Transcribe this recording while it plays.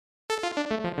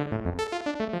Welcome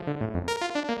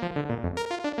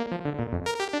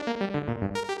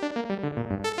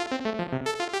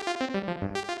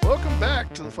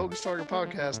back to the Focus Target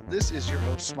Podcast. This is your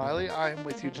host, Smiley. I am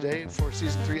with you today for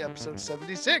Season 3, Episode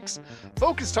 76.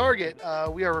 Focus Target.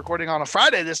 We are recording on a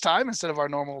Friday this time instead of our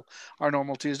normal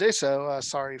Tuesday, so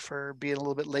sorry for being a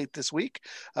little bit late this week.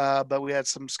 But we had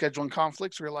some scheduling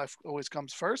conflicts. Real life always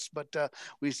comes first, but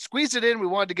we squeezed it in. We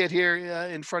wanted to get here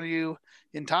in front of you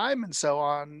in time, and so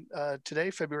on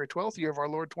today, February 12th, year of our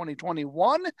Lord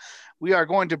 2021, we are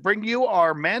going to bring you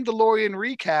our Mandalorian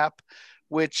recap,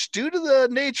 which, due to the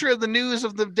nature of the news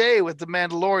of the day with The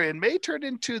Mandalorian, may turn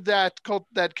into that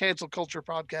cancel culture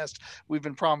podcast we've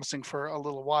been promising for a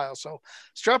little while. So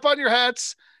strap on your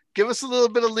hats. Give us a little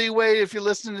bit of leeway if you're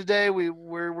listening today.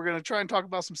 We're going to try and talk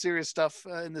about some serious stuff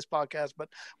in this podcast, but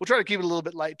we'll try to keep it a little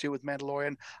bit light too with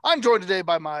Mandalorian. I'm joined today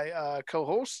by my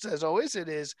co-hosts. As always, it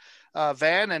is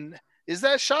Van, and is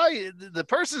that Shy? The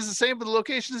person is the same, but the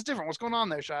location is different. What's going on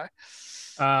there, Shy?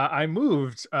 I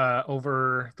moved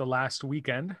over the last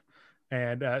weekend,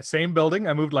 and same building.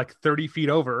 I moved like 30 feet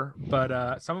over,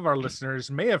 but some of our listeners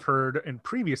may have heard in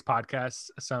previous podcasts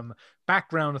some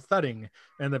background thudding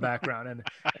in the background. And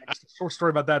short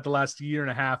story about that, the last year and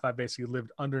a half, I basically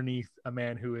lived underneath a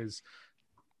man who is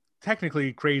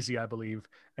technically crazy, I believe,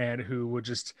 and who would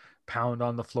just pound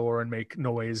on the floor and make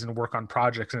noise and work on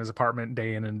projects in his apartment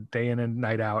day in and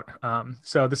night out.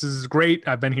 So this is great.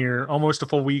 I've been here almost a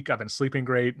full week. I've been sleeping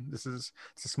great. It's a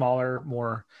smaller,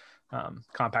 more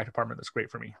compact apartment that's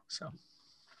great for me. So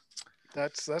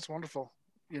that's wonderful.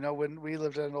 You know, when we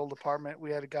lived in an old apartment,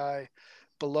 we had a guy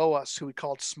below us who we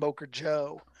called Smoker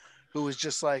Joe, who was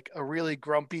just like a really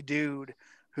grumpy dude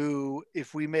who,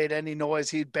 if we made any noise,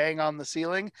 he'd bang on the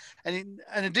ceiling. And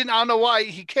I don't know why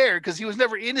he cared, because he was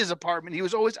never in his apartment. He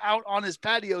was always out on his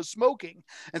patio smoking.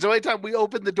 And so anytime we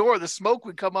opened the door, the smoke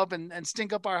would come up and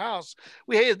stink up our house.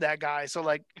 We hated that guy. So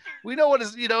like, we know what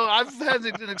is, I've had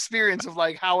an experience of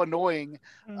like how annoying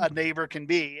a neighbor can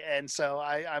be. And so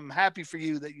I'm happy for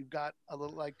you that you've got a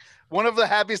little, like, one of the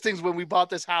happiest things when we bought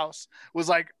this house was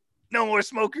like, no more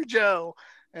Smoker Joe.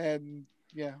 And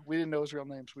yeah, we didn't know his real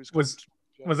name. So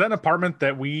was that an apartment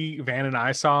that Van and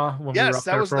I saw when we were up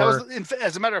there? Yes, that was,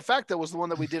 as a matter of fact, that was the one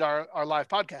that we did our live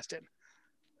podcast in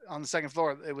on the second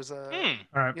floor. It was all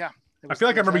right. Yeah. I feel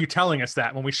like I remember you telling us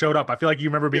that when we showed up. I feel like you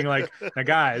remember being like, now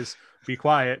guys, be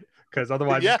quiet, because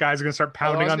otherwise these guys are going to start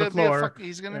pounding on the floor.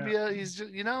 He's going to be he's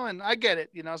just, and I get it.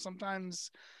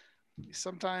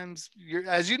 Sometimes you're,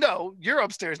 as you know, your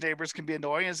upstairs neighbors can be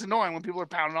annoying. It's annoying when people are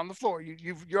pounding on the floor.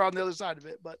 You're on the other side of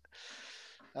it, but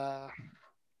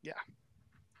yeah.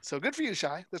 So good for you,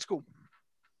 Shy. That's cool.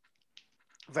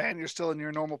 Van, you're still in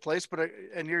your normal place,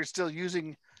 and you're still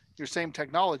using your same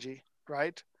technology,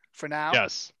 right? For now?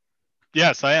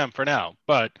 Yes, I am for now.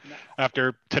 But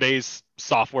after today's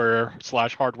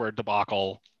software/hardware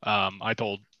debacle, I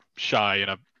told Shy in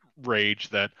a rage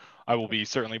that I will be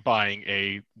certainly buying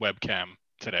a webcam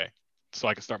today, so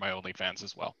I can start my OnlyFans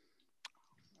as well.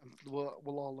 We'll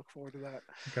all look forward to that.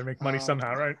 Gotta make money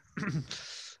somehow, right?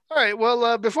 All right.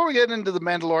 Well, before we get into the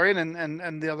Mandalorian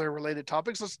and the other related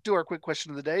topics, let's do our quick question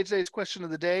of the day. Today's question of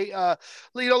the day.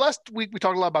 Last week we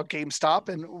talked a lot about GameStop,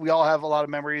 and we all have a lot of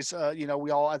memories. We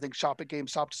all, I think, shop at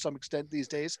GameStop to some extent these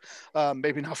days.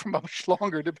 Maybe not for much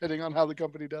longer, depending on how the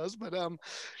company does. But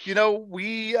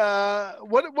we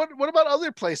what about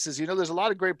other places? There's a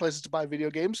lot of great places to buy video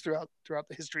games throughout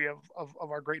the history of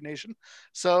our great nation.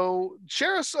 So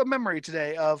share us a memory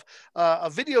today of a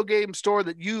video game store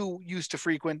that you used to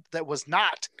frequent that was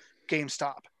not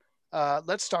GameStop.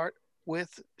 Let's start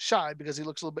with Shy, because he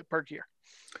looks a little bit perkier.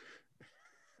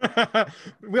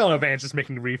 We all know Van's just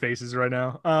making refaces right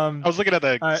now. I was looking at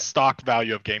the stock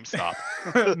value of GameStop.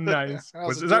 Nice.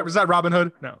 Was that Robin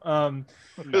Hood? No.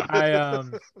 No.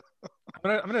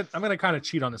 I'm gonna kind of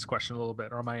cheat on this question a little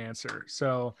bit, or my answer.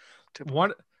 So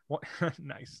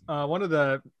nice. One of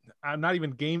the not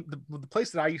even the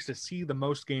place that I used to see the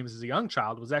most games as a young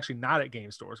child was actually not at game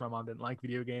stores. My mom didn't like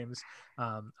video games.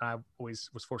 I always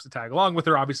was forced to tag along with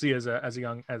her, obviously, as a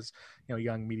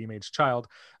young medium-aged child.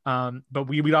 But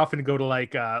we'd often go to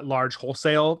like large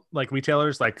wholesale like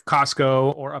retailers like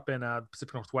Costco, or up in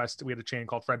Pacific Northwest we had a chain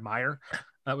called Fred Meyer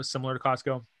that was similar to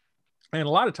Costco. And a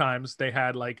lot of times they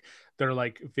had like their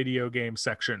like video game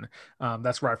section.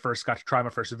 That's where I first got to try my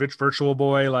first Virtual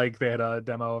Boy. Like they had a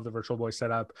demo of the Virtual Boy set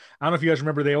up. I don't know if you guys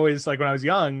remember, they always, like when I was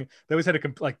young, they always had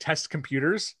to like test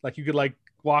computers. Like you could like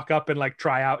walk up and like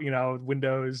try out,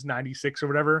 Windows 96 or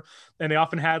whatever. And they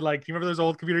often had like, do you remember those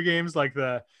old computer games? Like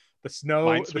the the snow,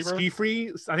 the Minesweeper? ski free.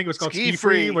 I think it was called Ski ski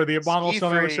free, Free. where the abominable Ski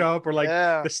snowman would Free. show up, or like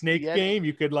Yeah, the snake Yeti. game.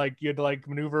 You had to like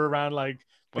maneuver around, like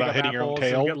pick Without up hitting your own apples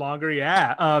and tail? get longer.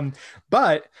 Yeah.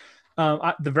 But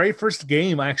the very first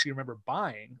game I actually remember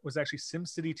buying was actually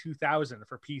SimCity 2000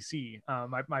 for PC.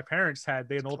 My parents they had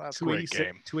an old Classic.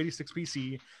 286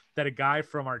 PC that a guy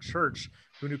from our church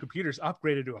who knew computers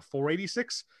upgraded to a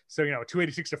 486. So,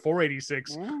 286 to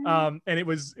 486. Ooh. And it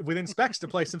was within specs to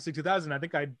play SimCity 2000. I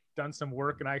think I'd done some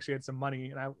work and I actually had some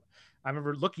money, and I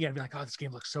remember looking at it and being like, oh, this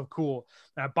game looks so cool.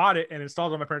 And I bought it and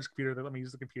installed it on my parents' computer. They let me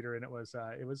use the computer, and it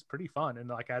was pretty fun. And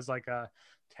like, as like a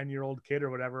 10-year-old kid or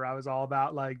whatever, I was all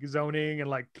about like zoning and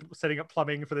like setting up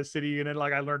plumbing for the city. And then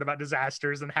like I learned about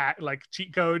disasters and like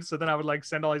cheat codes. So then I would like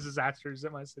send all these disasters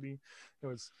at my city. It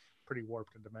was pretty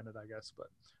warped and demented, I guess, but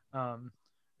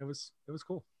it was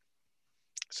cool.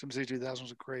 SimCity 2000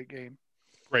 was a great game.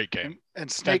 Great game. And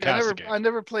Snake, Fantastic game. I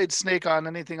never played Snake on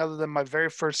anything other than my very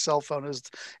first cell phone.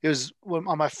 It was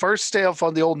on my first cell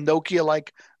phone, the old Nokia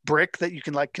like brick that you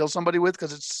can like kill somebody with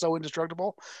because it's so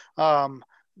indestructible.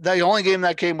 The only game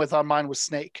that came with on mine was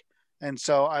Snake, and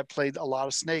so I played a lot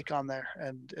of Snake on there,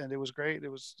 and it was great. It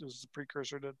was the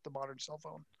precursor to the modern cell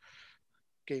phone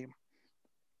game.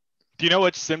 Do you know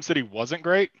which SimCity wasn't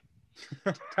great?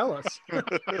 Tell us.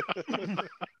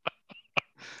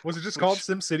 Was it just called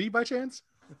SimCity by chance?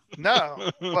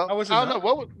 No, well, How was it I don't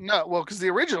not? know. Well, because the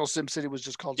original SimCity was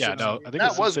just called Yeah, SimCity. no, I think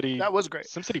that was SimCity, that was great.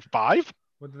 SimCity 5?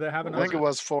 What did they have? I think it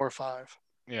was 4 or 5.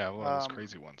 Yeah, one of those Um,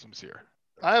 crazy ones. Let me see here.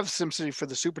 I have SimCity for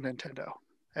the Super Nintendo,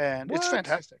 and it's What?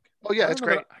 fantastic. Oh yeah, I it's don't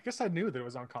know great. that- I guess I knew that it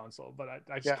was on console, but I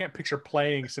just Yeah. can't picture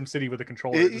playing SimCity with a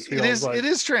controller. It just is feels like- it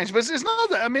is strange, but it's not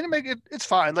that. I mean, it's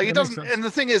fine. Like it That makes doesn't. sense. And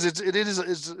the thing is,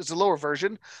 it's a lower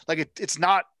version. Like it's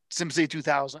not SimCity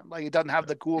 2000. Like it doesn't have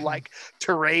the cool like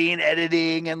terrain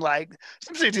editing and like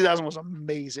SimCity 2000 was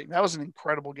amazing. That was an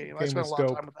incredible game. I Game spent a was lot of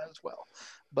dope. time with that as well.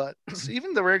 But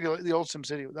even the old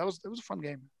SimCity, it was a fun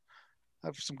game. I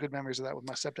have some good memories of that with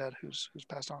my stepdad, who's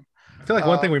passed on. I feel like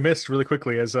one thing we missed really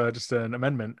quickly as just an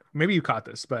amendment. Maybe you caught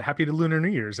this, but happy Lunar New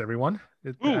Year's, everyone!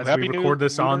 Ooh, As happy we record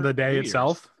this on Lunar the day New Year's.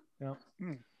 itself,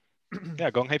 Yeah,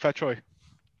 Gong Hei Fat Choi.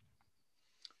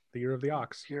 the year of the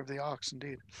ox. Year of the Ox,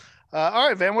 indeed. All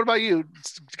right, Van. What about you?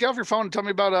 Get off your phone and tell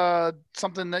me about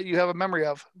something that you have a memory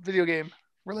of, video game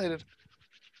related.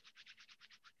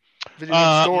 Video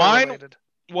game store Mine- related.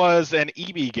 Was an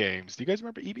EB Games. Do you guys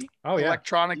remember EB? Oh yeah,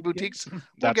 Electronic EB boutiques.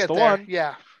 That's get the there. one.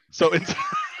 Yeah. So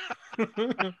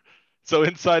so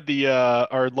inside the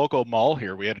our local mall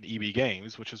here, we had an EB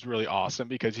Games, which is really awesome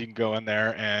because you can go in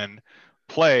there and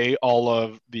play all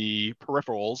of the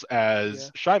peripherals,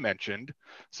 as Shai mentioned.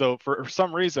 So for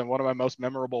some reason, one of my most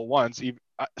memorable ones.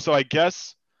 So I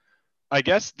guess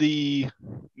the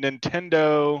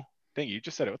Nintendo. Dang, you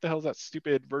just said it. What the hell is that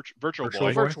stupid Virtual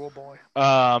Boy? Virtual Boy.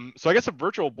 So I guess a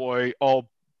Virtual Boy,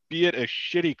 albeit a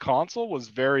shitty console, was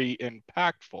very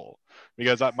impactful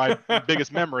because my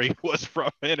biggest memory was from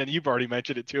it, and you've already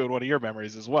mentioned it too in one of your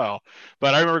memories as well.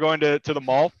 But I remember going to the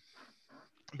mall,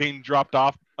 being dropped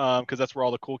off because that's where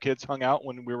all the cool kids hung out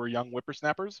when we were young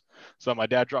whippersnappers. So my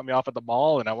dad dropped me off at the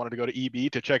mall, and I wanted to go to EB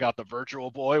to check out the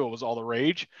Virtual Boy, what was all the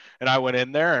rage. And I went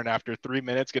in there, and after 3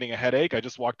 minutes getting a headache, I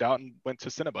just walked out and went to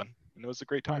Cinnabon, and it was a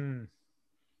great time.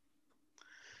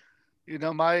 You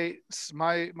know, my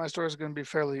story is going to be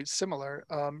fairly similar.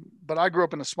 But I grew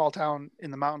up in a small town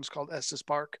in the mountains called Estes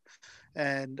Park,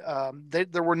 and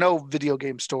there were no video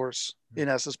game stores in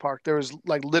Estes Park. There was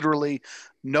like literally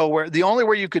nowhere. The only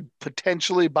where you could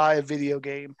potentially buy a video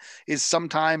game is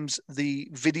sometimes the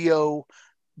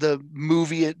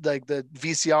movie, like the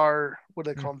VCR, what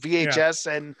do they call them? VHS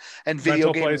and video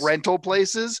Rental game place. rental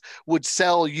places would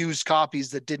sell used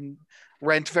copies that didn't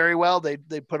rent very well. They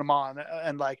put them on,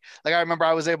 and like I remember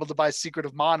I was able to buy Secret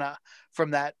of Mana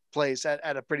from that place at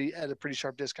a pretty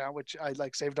sharp discount, which I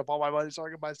like saved up all my money so I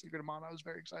could buy Secret of Mana. I was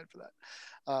very excited for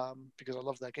that because I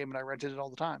loved that game and I rented it all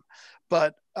the time.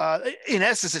 But in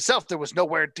Estes itself, there was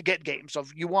nowhere to get games. So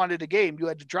if you wanted a game, you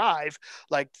had to drive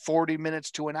like 40 minutes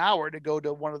to an hour to go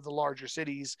to one of the larger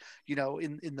cities, you know,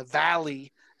 in the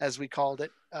valley, as we called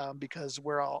it, because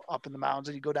we're all up in the mountains,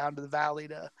 and you go down to the valley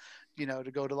to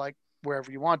go to like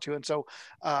wherever you want to. And so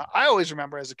I always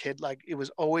remember as a kid, like it was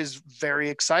always very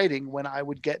exciting when I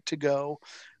would get to go.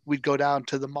 We'd go down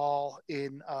to the mall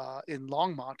in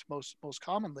Longmont most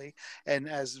commonly, and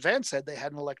as Van said, they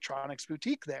had an electronics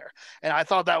boutique there, and I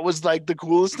thought that was like the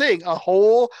coolest thing, a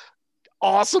whole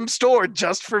awesome store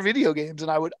just for video games. And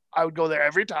I would go there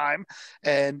every time,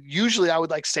 and usually I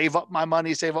would like save up my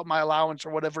money, save up my allowance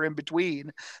or whatever in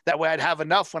between, that way I'd have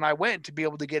enough when I went to be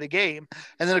able to get a game.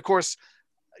 And then of course,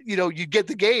 you get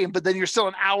the game, but then you're still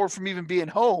an hour from even being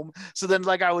home. So then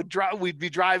like we'd be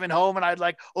driving home and I'd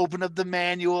like open up the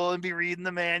manual and be reading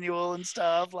the manual and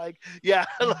stuff. Like, yeah,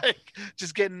 like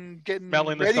just getting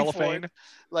Smelling the ready for cellophane. it.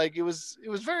 Like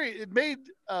it made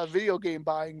video game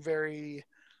buying very,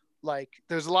 like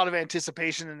there's a lot of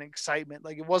anticipation and excitement.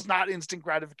 Like it was not instant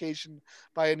gratification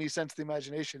by any sense of the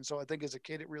imagination. So I think as a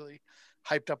kid, it really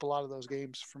hyped up a lot of those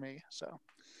games for me. So When you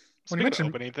Speaking of mentioned-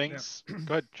 opening things,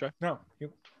 go ahead, Trey. No, I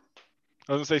was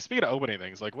gonna say, speaking of opening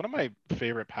things, like one of my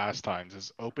favorite pastimes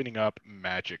is opening up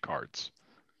magic cards.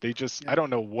 They just, Yeah. I don't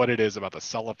know what it is about the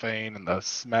cellophane and the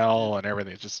smell and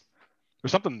everything. It's just,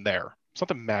 there's something there,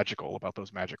 something magical about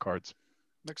those magic cards.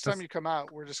 next time you come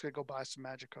out, we're just gonna go buy some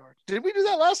magic cards. Did we do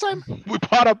that last time? We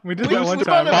bought a we did We that one bought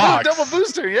time. a Box. double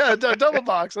booster. Yeah, double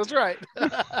box. That's right.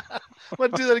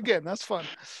 Let's do that again. That's fun.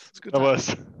 It's a good That time.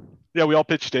 was, yeah, we all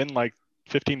pitched in like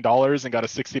 $15 and got a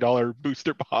 $60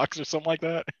 booster box or something like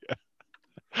that.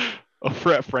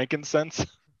 Over at Frankincense,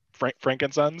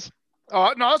 Frankincense.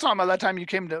 Oh no, I was talking about that time you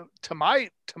came to my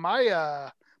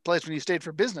place when you stayed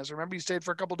for business. Remember, you stayed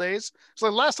for a couple days. So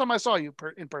the last time I saw you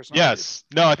in person. Yes.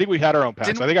 No, I think we had our own packs.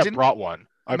 Didn't- I think I didn't- brought one.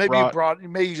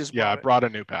 Maybe you just Yeah, I brought it. brought a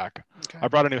new pack. Okay. I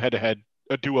brought a new head-to-head,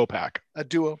 a duo pack. A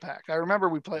duo pack. I remember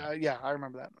we played. Yeah, I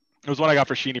remember that. It was one I got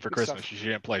for Sheeny for Good Christmas. stuff. She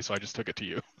didn't play, so I just took it to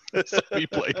you. So we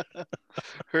played.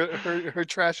 her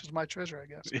trash is my treasure, I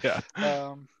guess. Yeah.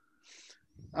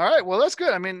 All right. Well, that's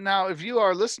good. I mean, now if you,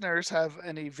 our listeners, have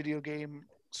any video game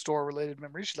store related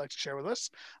memories you'd like to share with us,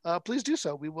 please do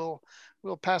so.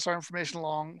 We'll pass our information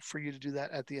along for you to do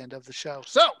that at the end of the show.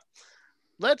 So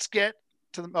let's get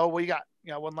to the. Oh, what you got?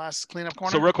 You got one last cleanup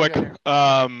corner. So real What you quick,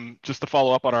 got here? just to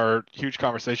follow up on our huge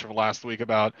conversation from last week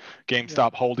about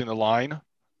GameStop holding the line.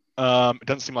 It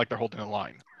doesn't seem like they're holding the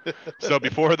line. So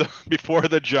before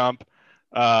the jump,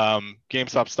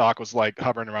 GameStop stock was like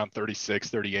hovering around 36,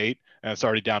 38, and it's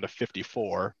already down to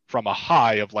 54 from a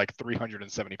high of like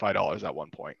 $375 at one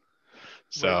point.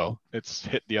 So it's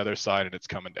hit the other side and it's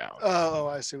coming down. Oh,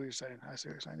 I see what you're saying.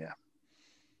 Yeah.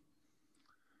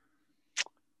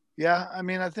 Yeah. I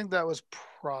mean, I think that was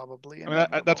probably. I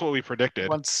mean, that's what we predicted.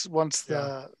 Once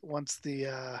the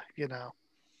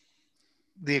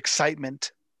the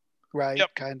excitement, right?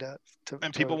 Yep. Kind of.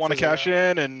 And people want to cash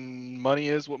in, and money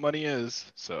is what money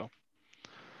is. So.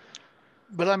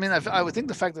 But I mean, I would think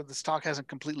the fact that the stock hasn't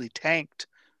completely tanked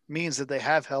means that they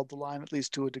have held the line at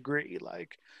least to a degree.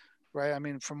 Like, right? I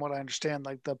mean, from what I understand,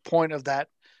 like the point of that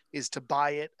is to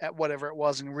buy it at whatever it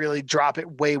was and really drop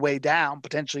it way, way down,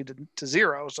 potentially to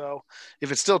zero. So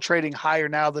if it's still trading higher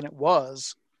now than it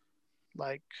was,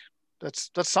 like that's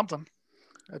something.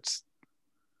 That's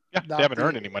Yeah, they haven't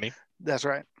earned any money. That's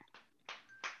right.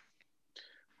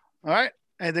 All right.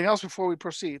 Anything else before we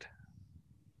proceed?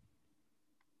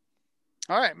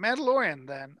 All right, Mandalorian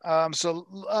then. So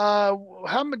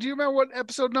do you remember what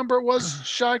episode number it was?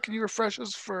 Shai, can you refresh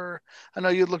us for? I know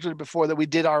you looked at it before that we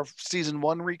did our season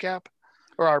 1 recap,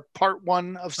 or our part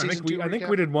 1 of season 2. I think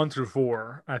we did 1 through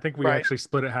 4. I think we Right. actually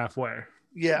split it halfway.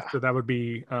 Yeah. So that would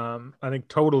be, I think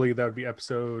totally that would be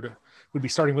we'd be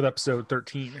starting with episode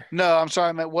 13. No, I'm sorry.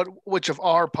 I meant which of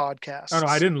our podcasts? Oh no,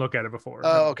 I didn't look at it before.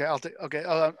 Oh, okay. Okay.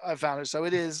 Oh, I found it. So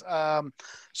it is.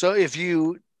 So if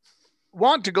you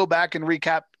want to go back and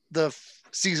recap the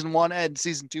season 1 and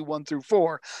season 2, 1 through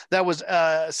 4, that was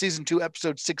season 2,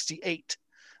 episode 68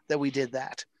 that we did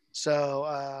that.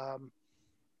 So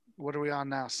what are we on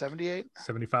now? 78?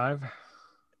 75.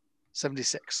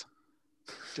 76.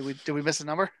 Did we miss a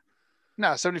number?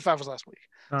 No, 75 was last week.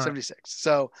 All right. 76.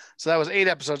 So that was 8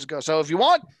 episodes ago. So if you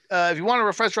want a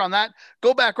refresher on that,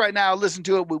 go back right now, listen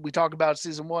to it. We talk about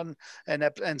season 1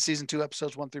 and season 2,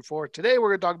 episodes 1 through 4. Today we're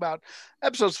going to talk about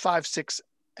episodes 5, 6,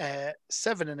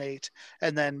 7, and 8,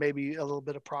 and then maybe a little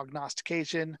bit of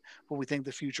prognostication, what we think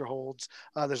the future holds.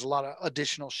 There's a lot of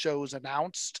additional shows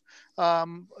announced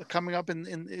coming up in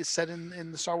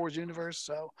the Star Wars universe.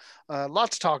 So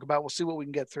lots to talk about. We'll see what we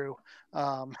can get through.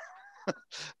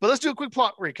 But let's do a quick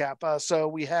plot recap. So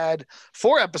we had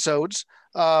 4 episodes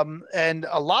and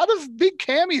a lot of big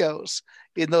cameos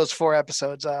in those 4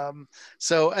 episodes.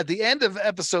 So at the end of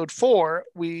episode 4,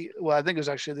 I think it was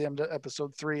actually the end of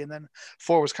episode 3, and then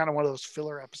 4 was kind of one of those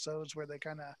filler episodes where they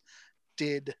kind of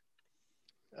did.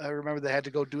 I remember they had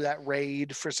to go do that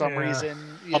raid for some reason.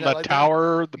 On the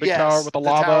tower, the big tower with the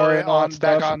lava tower and all that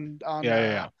stuff. back on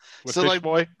Yeah. With so Fish like-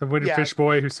 Boy. The Wooden Fish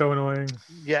Boy who's so annoying.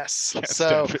 Yes. Can't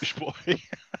So stand Fish Boy.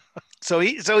 So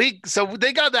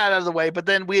they got that out of the way, but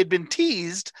then we had been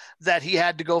teased that he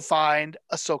had to go find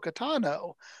Ahsoka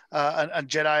Tano, a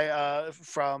Jedi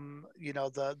from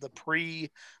the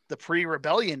pre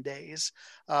rebellion days,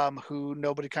 who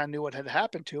nobody kind of knew what had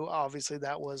happened to. Obviously,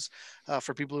 that was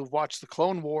for people who've watched the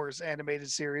Clone Wars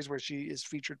animated series where she is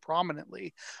featured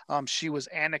prominently. She was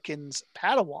Anakin's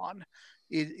Padawan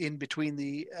in between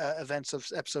the events of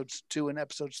episodes 2 and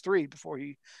episodes 3 before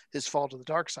his fall to the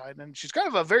dark side. And she's kind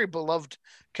of a very beloved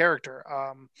character.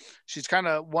 She's kind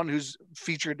of one who's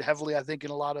featured heavily, I think,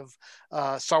 in a lot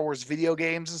of Star Wars video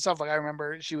games and stuff. Like I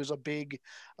remember she was a big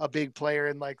player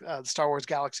in like Star Wars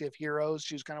Galaxy of Heroes.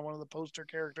 She was kind of one of the poster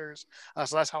characters.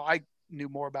 So that's how I knew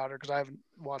more about her, because I haven't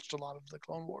watched a lot of the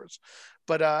Clone Wars.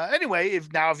 But anyway, if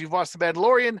you've watched The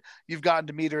Mandalorian, you've gotten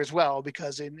to meet her as well,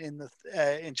 because in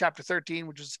chapter 13,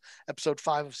 which is episode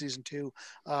 5 of season 2,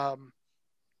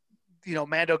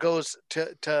 Mando goes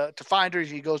to find her.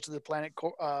 He goes to the planet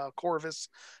Corvus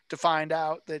to find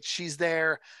out that she's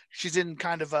there. She's in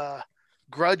kind of a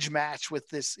grudge match with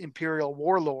this Imperial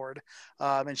warlord,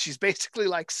 and she's basically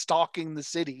like stalking the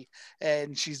city,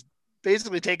 and she's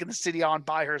basically taking the city on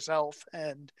by herself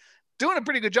and doing a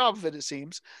pretty good job of it, it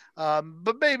seems.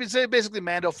 But basically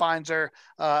Mando finds her,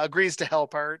 agrees to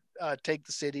help her take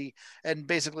the city, and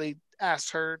basically asks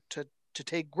her to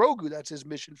take Grogu. That's his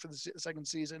mission for the second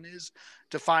season, is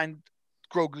to find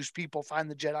Grogu's people, find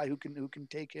the Jedi who can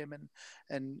take him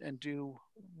and do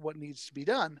what needs to be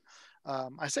done.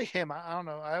 I say him. I don't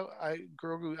know.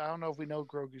 Grogu. I don't know if we know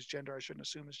Grogu's gender. I shouldn't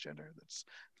assume his gender. That's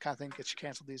the kind of thing gets you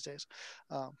canceled these days.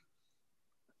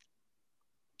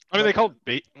 I mean, they call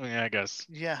it I guess.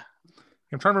 Yeah.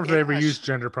 I'm trying to remember if they ever used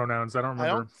gender pronouns. I don't remember.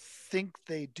 I don't think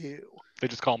they do. They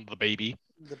just call him the baby,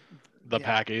 the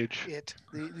package.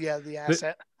 The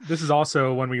asset. This is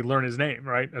also when we learn his name,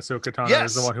 right? Ahsoka Tano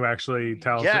is the one who actually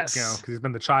tells, because he's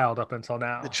been the child up until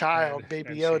now. The child,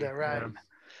 Baby Yoda, right? Yeah.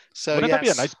 So wouldn't that be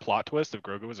a nice plot twist if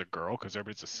Grogu was a girl, because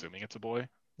everybody's assuming it's a boy?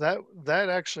 That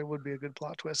actually would be a good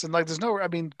plot twist. And like,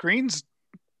 Green's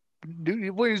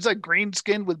he's like green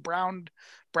skinned with brown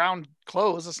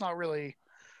clothes. That's not really,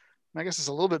 I guess it's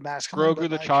a little bit masculine. Grogu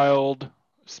the child,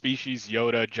 species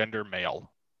Yoda, gender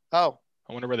male. Oh,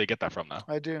 I wonder where they get that from now.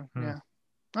 I do. Yeah.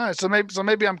 All right. So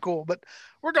maybe I'm cool, but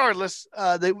regardless,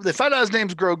 they find out his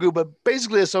name's Grogu, but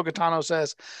basically Ahsoka Tano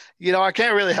says, I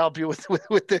can't really help you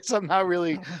with this. I'm not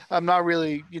really,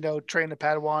 trained a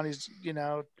Padawan. He's,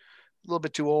 a little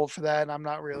bit too old for that. And I'm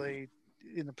not really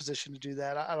in the position to do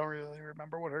that. I don't really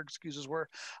remember what her excuses were.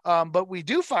 But we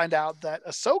do find out that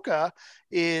Ahsoka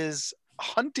is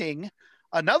hunting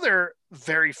another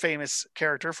very famous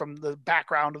character from the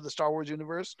background of the Star Wars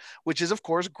universe, which is, of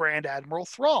course, Grand Admiral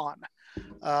Thrawn.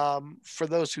 For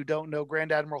those who don't know,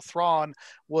 Grand Admiral Thrawn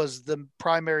was the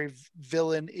primary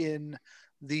villain in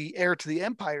the Heir to the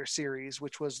Empire series,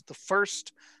 which was the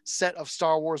first set of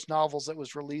Star Wars novels that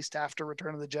was released after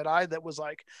Return of the Jedi that was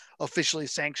like officially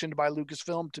sanctioned by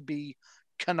Lucasfilm to be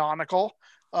canonical.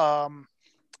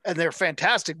 And they're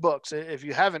fantastic books. If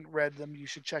you haven't read them, you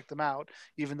should check them out,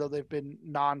 even though they've been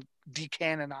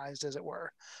decanonized, as it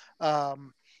were.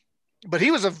 But he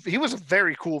was a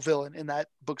very cool villain in that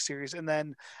book series. And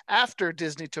then after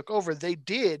Disney took over, they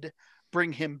did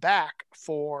bring him back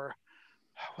for,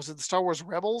 was it the Star Wars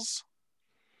Rebels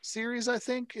series, I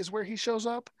think, is where he shows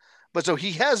up. But so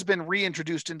he has been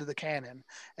reintroduced into the canon.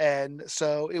 And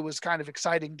so it was kind of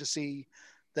exciting to see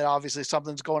that obviously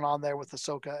something's going on there with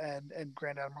Ahsoka and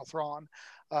Grand Admiral Thrawn.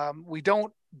 We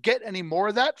don't get any more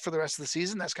of that for the rest of the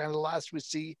season. That's kind of the last we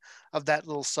see of that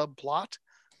little subplot.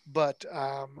 But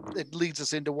it leads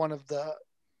us into one of the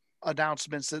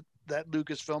announcements that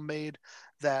Lucasfilm made,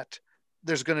 that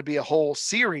there's going to be a whole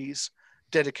series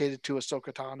dedicated to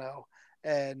Ahsoka Tano,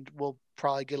 and we'll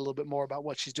probably get a little bit more about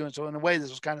what she's doing. So in a way, this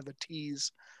was kind of a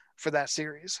tease for that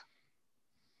series.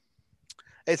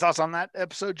 Any thoughts on that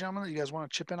episode, gentlemen, that you guys want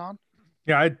to chip in on?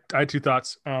 Yeah, I had two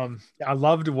thoughts. I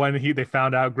loved when they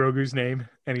found out Grogu's name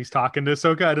and he's talking to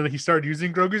Ahsoka, and then he started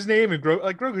using Grogu's name, and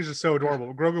Grogu's just so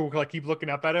adorable. Grogu will like keep looking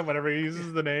up at him whenever he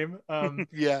uses the name.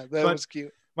 Yeah, that was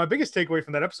cute. My biggest takeaway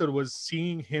from that episode was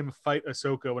seeing him fight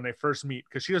Ahsoka when they first meet,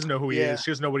 because she doesn't know who he is.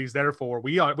 She doesn't know what he's there for.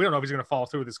 We don't know if he's going to follow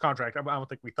through with his contract. I don't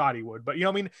think we thought he would, but you know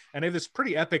what I mean? And they have this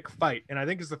pretty epic fight. And I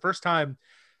think it's the first time,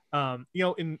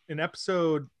 in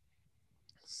episode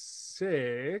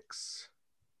 6,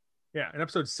 in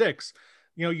episode 6,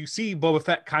 you see Boba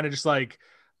Fett kind of just like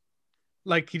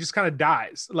he just kind of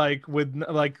dies, like with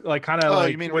kind of. Oh,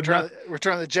 you mean Return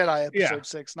of the Jedi episode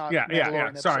 6, not yeah.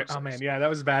 Sorry, 6. Oh man, that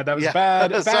was bad. That was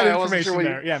bad information sure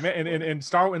there. Yeah,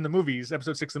 in the movies,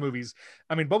 episode 6 of the movies.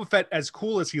 I mean, Boba Fett, as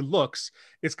cool as he looks,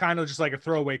 is kind of just like a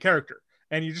throwaway character.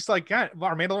 and you just like, God,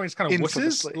 our Mandalorian's kind of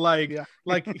wusses,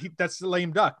 yeah. That's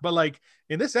lame duck. But like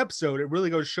in this episode, it really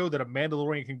goes to show that a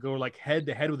Mandalorian can go like head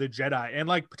to head with a Jedi and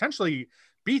like potentially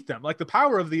beat them. Like the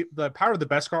power of the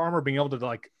Beskar armor being able to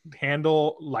like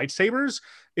handle lightsabers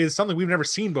is something we've never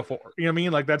seen before. You know what I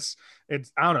mean? Like I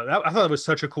don't know. I thought it was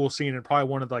such a cool scene, and probably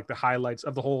one of like the highlights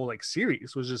of the whole like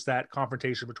series was just that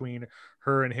confrontation between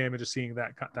her and him, and just seeing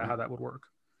that how that would work.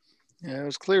 Yeah, it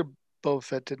was clear Boba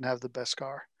Fett didn't have the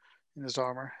Beskar in his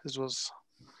armor. His was,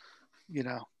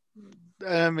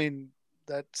 I mean,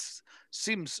 that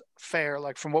seems fair.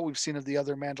 Like from what we've seen of the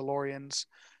other Mandalorians,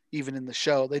 even in the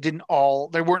show, they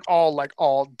weren't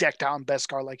all decked out in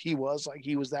Beskar like he was. Like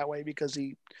he was that way because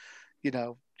he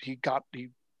got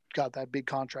that big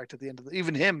contract at the end of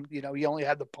even him. He only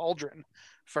had the pauldron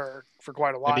for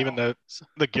quite a while. And even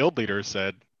the guild leader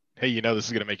said, hey, this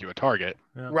is going to make you a target.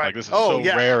 Yeah. Right. Like this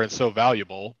is rare and so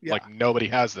valuable. Yeah. Like nobody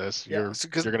has this. You're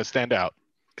going to stand out.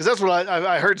 Because that's what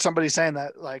I heard somebody saying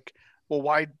that, like, well,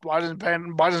 why doesn't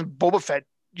Boba Fett,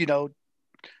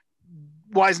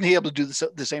 why isn't he able to do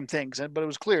the same things? But it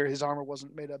was clear his armor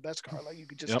wasn't made of Beskar. Like you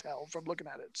could just tell from looking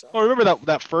at it. So. Well, remember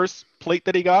that first plate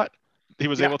that he got? He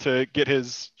was able to get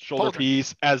his shoulder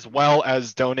piece as well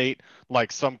as donate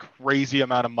like some crazy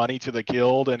amount of money to the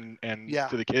guild and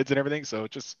to the kids and everything. So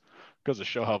it just goes to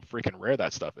show how freaking rare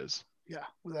that stuff is. Yeah,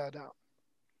 without a doubt.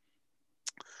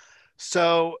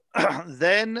 So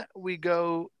then we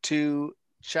go to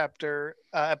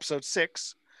episode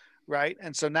 6, right?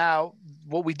 And so now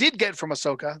what we did get from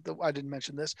Ahsoka, I didn't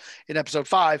mention this, in episode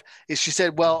 5, is she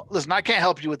said, well, listen, I can't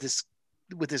help you with this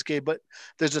game, but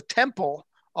there's a temple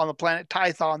on the planet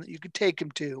Tython that you could take him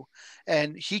to,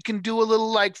 and he can do a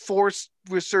little like force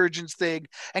resurgence thing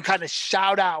and kind of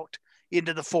shout out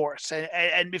into the force.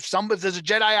 And if there's a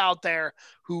Jedi out there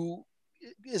who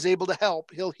is able to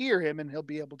help, he'll hear him and he'll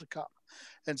be able to come.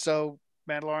 And so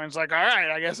Mandalorian's like, all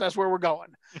right, I guess that's where we're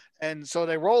going. And so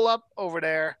they roll up over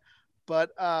there, but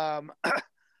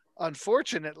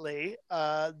unfortunately,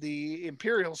 the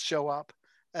Imperials show up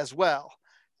as well.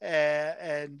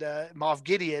 And Moff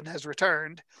Gideon has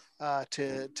returned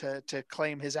to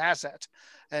claim his asset.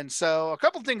 And so a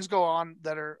couple things go on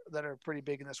that are pretty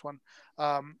big in this one.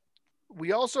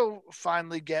 We also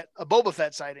finally get a Boba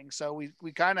Fett sighting. So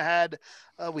we kind of had,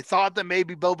 we thought that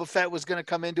maybe Boba Fett was going to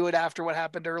come into it after what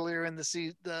happened earlier in in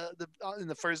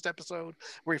the first episode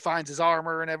where he finds his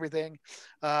armor and everything.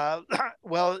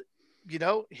 Well,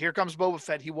 here comes Boba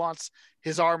Fett. He wants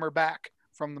his armor back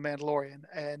from the Mandalorian.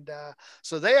 And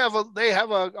so they have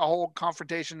a whole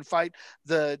confrontation fight.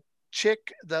 The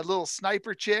little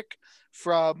sniper chick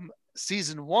from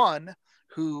season 1,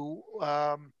 who,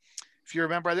 if you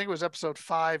remember, I think it was episode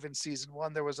 5 in season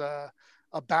 1, there was a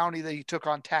bounty that he took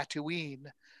on Tatooine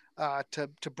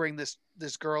to bring this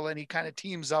girl in. He kind of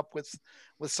teams up with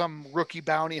some rookie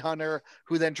bounty hunter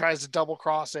who then tries to double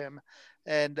cross him.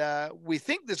 And we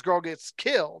think this girl gets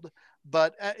killed.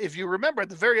 But if you remember, at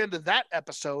the very end of that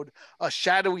episode, a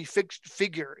shadowy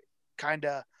figure kind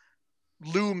of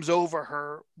looms over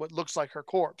her, what looks like her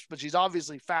corpse, but she's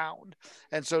obviously found.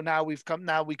 And so now we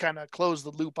kind of close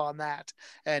the loop on that.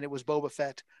 And it was Boba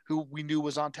Fett, who we knew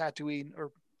was on Tatooine,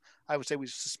 or I would say we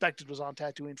suspected was on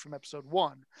Tatooine from episode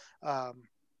 1.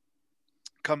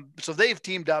 So they've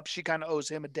teamed up. She kind of owes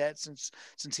him a debt since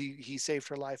he saved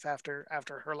her life after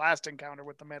her last encounter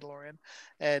with the Mandalorian.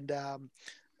 And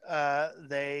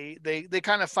they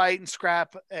kind of fight and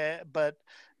scrap, but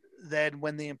then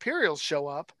when the Imperials show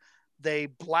up, they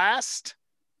blast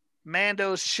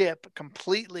Mando's ship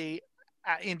completely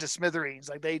into smithereens.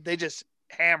 Like they just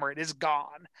hammer it. It's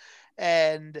gone.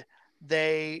 And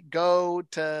they go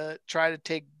to try to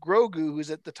take Grogu,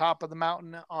 who's at the top of the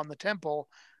mountain on the temple,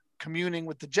 communing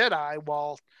with the Jedi,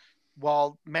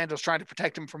 while Mando's trying to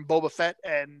protect him from Boba Fett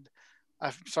and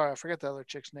I forget the other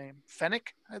chick's name.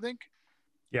 Fennec, I think.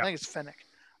 Yeah, I think it's Fennec.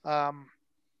 And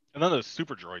then those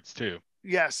super droids too.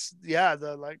 Yes, yeah,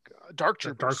 the Dark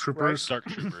Troopers. Right? Dark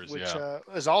Troopers, which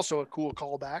is also a cool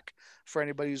callback for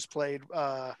anybody who's played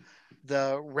the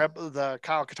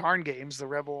Kyle Katarn games. The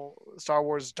Rebel Star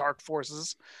Wars Dark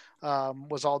Forces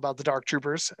was all about the Dark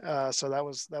Troopers. So that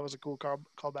was a cool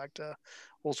callback to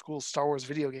old school Star Wars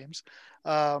video games.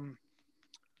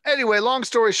 Anyway, long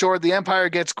story short, the Empire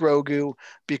gets Grogu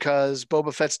because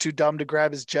Boba Fett's too dumb to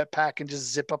grab his jetpack and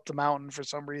just zip up the mountain for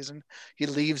some reason. He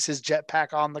leaves his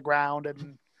jetpack on the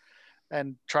ground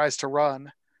and tries to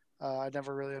run. I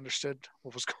never really understood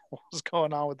what was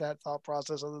going on with that thought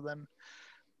process, other than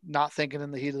not thinking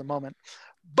in the heat of the moment.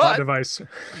 Plot But device.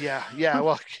 yeah.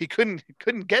 Well, he couldn't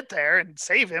get there and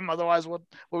save him. Otherwise, what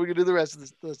were we gonna do the rest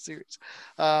of the series?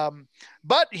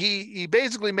 But he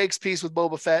basically makes peace with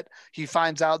Boba Fett. He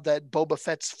finds out that Boba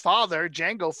Fett's father,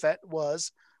 Jango Fett,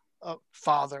 was a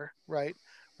father, right?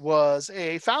 Was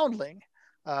a foundling,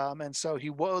 and so he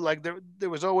was like there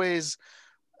was always,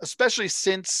 especially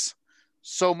since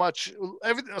so much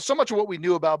of what we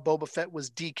knew about Boba Fett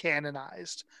was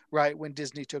decanonized, right, when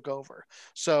Disney took over.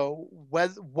 So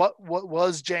what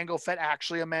was Jango Fett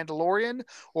actually a Mandalorian,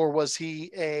 or was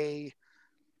he a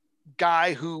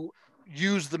guy who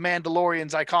used the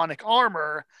Mandalorian's iconic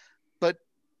armor but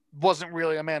wasn't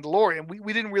really a Mandalorian?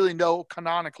 We didn't really know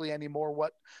canonically anymore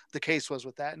what the case was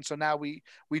with that. And so now we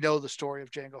know the story of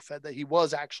Jango Fett, that he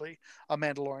was actually a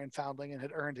Mandalorian foundling and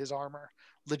had earned his armor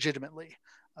legitimately.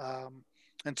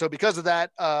 And so because of that,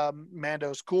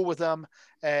 Mando's cool with him,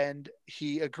 and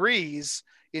he agrees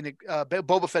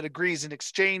Boba Fett agrees in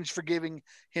exchange for giving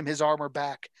him his armor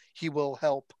back, he will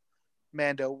help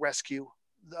Mando rescue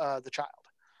the child.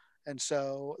 And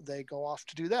so they go off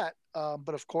to do that.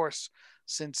 But of course,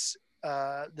 since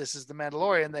this is the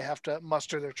Mandalorian, they have to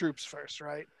muster their troops first,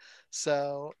 right?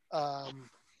 So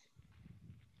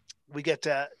we get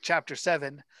to chapter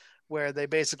 7, where they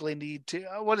basically need to,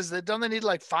 what is it? Don't they need to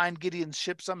like find Gideon's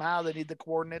ship somehow? They need the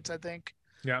coordinates, I think.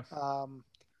 Yeah.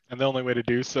 And the only way to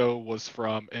do so was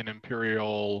from an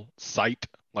Imperial site,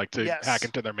 like to hack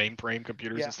into their mainframe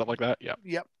computers and stuff like that. Yeah.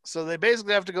 Yep. So they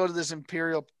basically have to go to this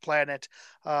Imperial planet.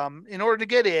 In order to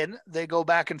get in, they go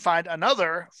back and find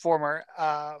another former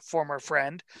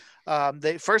friend.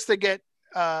 They get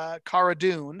Cara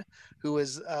Dune, who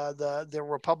is the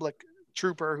Republic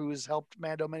trooper who has helped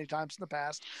Mando many times in the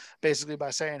past, basically by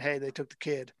saying, "Hey, they took the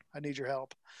kid. I need your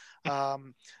help."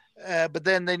 But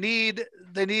then they need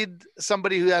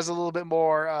somebody who has a little bit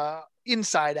more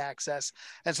inside access,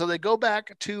 and so they go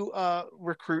back to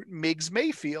recruit Miggs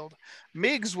Mayfield.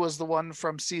 Miggs was the one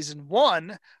from season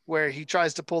 1 where he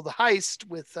tries to pull the heist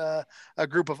with a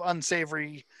group of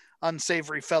unsavory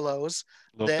fellows.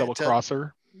 Little double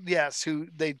crosser. Yes, who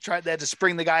they had to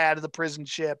spring the guy out of the prison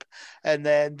ship, and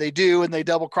then they do, and they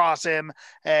double cross him.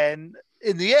 And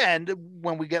in the end,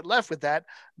 when we get left with that,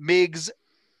 Miggs,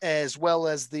 as well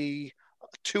as the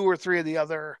 2 or 3 of the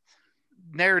other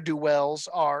ne'er-do-wells,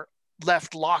 are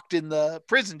left locked in the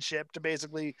prison ship to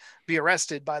basically be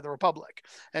arrested by the Republic.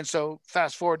 And so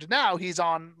fast forward to now, he's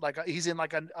in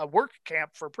a work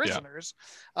camp for prisoners.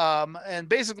 And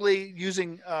basically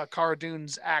using Cara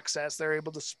Dune's access, they're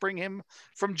able to spring him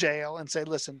from jail and say,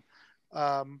 listen,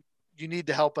 you need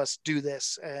to help us do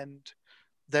this, and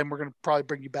then we're going to probably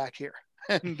bring you back here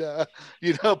and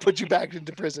put you back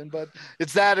into prison, but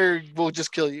it's that or we'll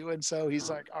just kill you. And so he's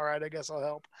like, all right, I guess I'll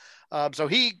help. So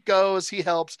he goes, he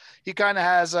helps. He kind of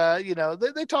has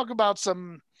they talk about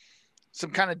some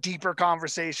kind of deeper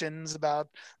conversations about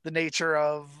the nature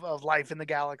of life in the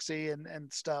galaxy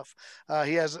and stuff.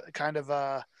 He has kind of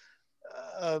a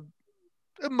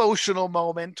emotional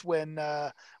moment when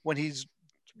he's,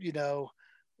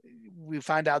 we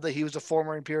find out that he was a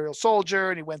former Imperial soldier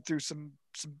and he went through some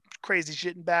crazy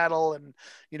shit in battle, and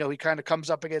he kind of comes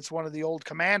up against one of the old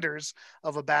commanders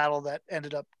of a battle that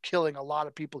ended up killing a lot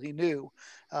of people he knew,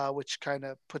 which kind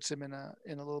of puts him in a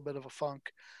little bit of a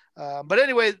funk. But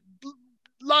anyway,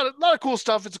 a lot of cool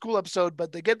stuff. It's a cool episode,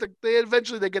 but they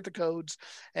eventually get the codes,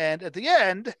 and at the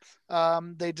end,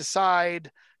 they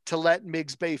decide to let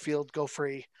Miggs Mayfield go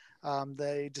free.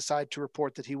 They decide to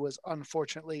report that he was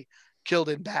unfortunately killed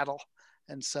in battle,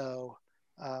 and so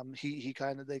he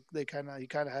kind of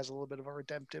has a little bit of a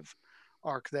redemptive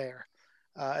arc there,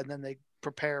 and then they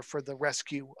prepare for the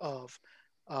rescue of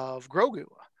Grogu.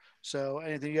 So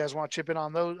anything you guys want to chip in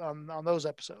on those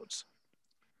episodes?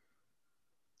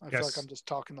 I feel like I'm just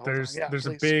talking the whole time. Yeah, there's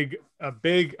please. a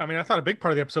big. I mean, I thought a big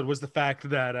part of the episode was the fact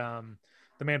that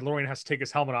the Mandalorian has to take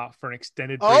his helmet off for an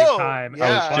extended period of time.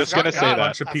 Yeah, I was just gonna say that. A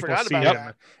bunch of people see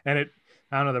him, and it.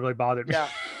 I don't know. That really bothered me. Yeah,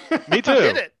 me too.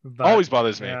 Did it? Always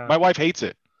bothers me. Yeah. My wife hates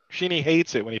it. Sheenie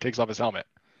hates it when he takes off his helmet.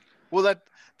 Well,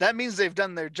 that means they've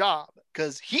done their job,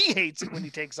 because he hates it when he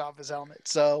takes off his helmet.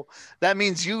 So that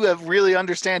means you have really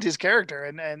understand his character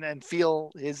and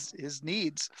feel his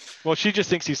needs. Well, she just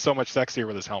thinks he's so much sexier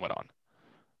with his helmet on.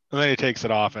 And then he takes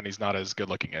it off and he's not as good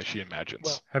looking as she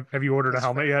imagines. Well, have you ordered a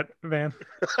helmet yet, Van?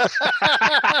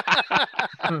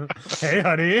 Hey,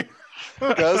 honey.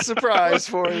 Got a surprise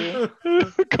for you.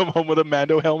 Come home with a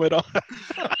Mando helmet on.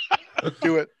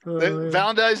 Do it.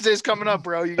 Valentine's Day's coming up,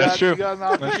 bro. You got an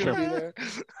opportunity there.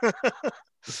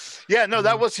 Yeah, no,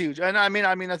 that was huge. And I mean,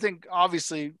 I think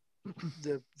obviously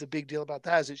the big deal about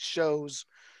that is it shows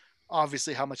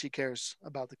obviously how much he cares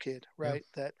about the kid, right?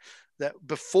 Yeah. That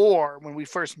before, when we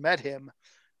first met him,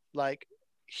 like,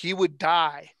 he would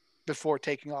die before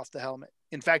taking off the helmet.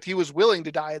 In fact, he was willing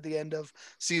to die at the end of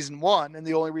season 1. And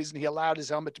the only reason he allowed his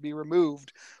helmet to be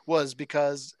removed was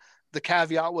because the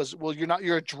caveat was, well,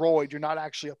 you're a droid. You're not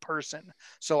actually a person.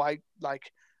 So it's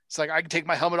like, I can take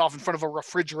my helmet off in front of a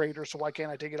refrigerator. So why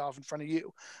can't I take it off in front of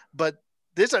you? But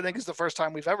this, I think, is the first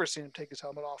time we've ever seen him take his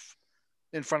helmet off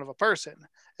in front of a person.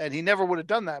 And he never would have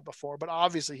done that before, but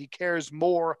obviously he cares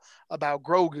more about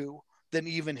Grogu than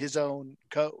even his own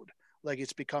code. Like,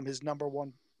 it's become his number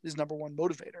one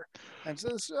motivator. And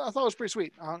so I thought it was pretty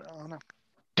sweet. I don't know.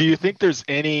 Do you think there's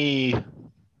any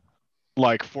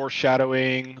like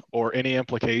foreshadowing or any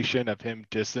implication of him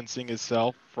distancing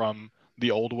himself from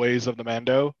the old ways of the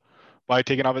Mando by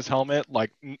taking off his helmet?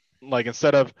 Like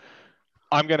instead of,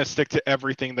 I'm going to stick to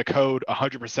everything, the code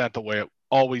 100% the way it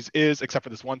always is, except for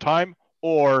this one time,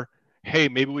 or, hey,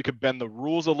 maybe we could bend the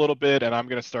rules a little bit and I'm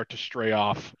going to start to stray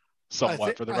off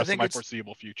somewhat for the rest of my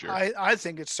foreseeable future. I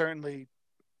think it certainly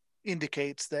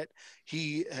indicates that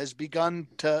he has begun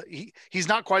to, he's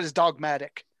not quite as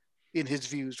dogmatic in his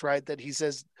views, right? That he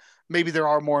says maybe there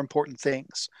are more important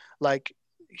things. Like,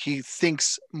 he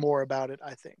thinks more about it,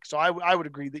 I think. So I would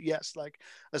agree that yes, like,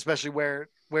 especially where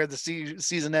the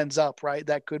season ends up, right?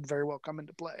 That could very well come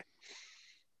into play.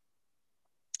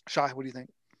 Shai, what do you think?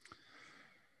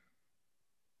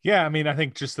 Yeah, I mean, I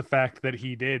think just the fact that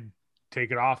he did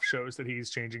take it off shows that he's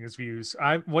changing his views.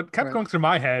 What kept going through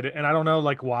my head, and I don't know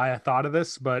like why I thought of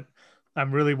this, but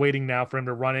I'm really waiting now for him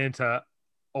to run into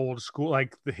old school,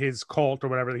 like his cult or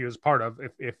whatever that he was part of.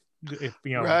 If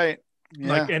you know, right.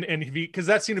 Yeah. Like, and because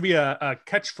that seemed to be a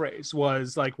catchphrase,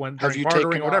 was like when during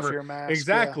bartering or whatever.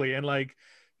 Exactly. Yeah. And like,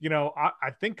 you know,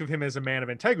 I think of him as a man of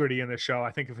integrity in this show.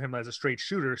 I think of him as a straight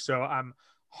shooter. So I'm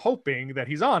hoping that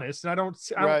he's honest, and I don't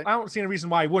see any reason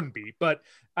why he wouldn't be. But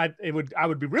I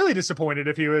would be really disappointed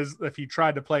if he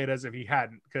tried to play it as if he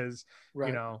hadn't, because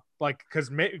you know, like, because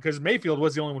Mayfield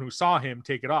was the only one who saw him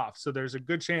take it off, so there's a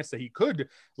good chance that he could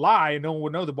lie and no one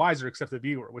would know the wiser except the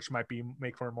viewer, which might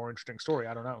make for a more interesting story.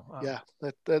 I don't know. Yeah,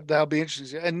 that'll be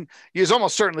interesting, and he's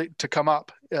almost certainly to come up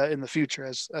in the future,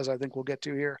 as I think we'll get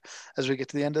to here as we get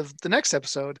to the end of the next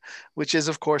episode, which is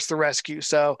of course the rescue.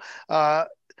 So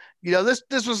you know, this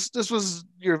was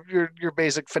your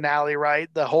basic finale, right?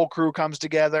 The whole crew comes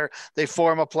together, they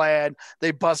form a plan,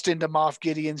 they bust into Moff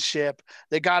Gideon's ship,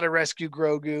 they got to rescue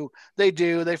Grogu.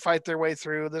 They fight their way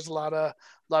through. There's a lot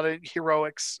of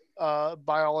heroics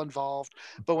by all involved.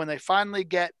 But when they finally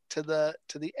get to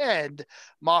the end,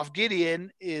 Moff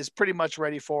Gideon is pretty much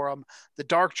ready for them. The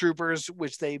Dark Troopers,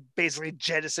 which they basically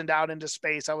jettisoned out into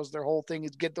space, that was their whole thing,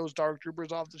 is get those Dark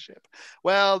Troopers off the ship.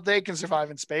 Well, they can survive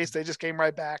in space. They just came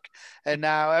right back. And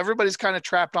now everybody's kind of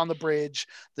trapped on the bridge.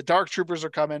 The Dark Troopers are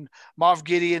coming. Moff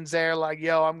Gideon's there like,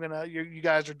 yo, you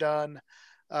guys are done.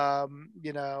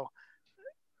 You know,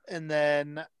 and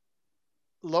then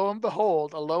lo and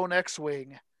behold, a lone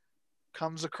X-Wing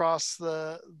comes across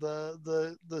the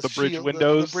bridge shield,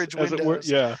 windows, the bridge windows. As it were.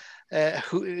 Yeah.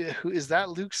 Who is that?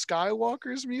 Luke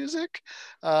Skywalker's music?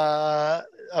 A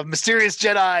mysterious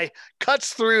Jedi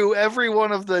cuts through every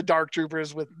one of the Dark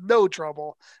Troopers with no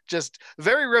trouble. Just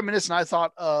very reminiscent, I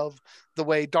thought, of the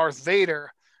way Darth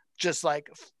Vader just like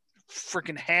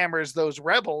freaking hammers those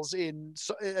rebels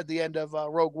at the end of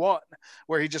Rogue One,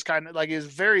 where he just kind of like is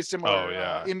very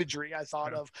similar imagery, I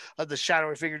thought, of the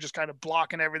shadowy figure just kind of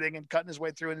blocking everything and cutting his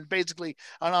way through, and it's basically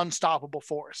an unstoppable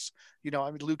force. You know,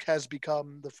 I mean, Luke has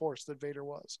become the force that Vader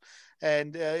was,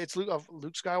 and it's Luke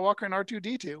Skywalker and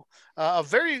R2-D2, a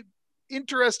very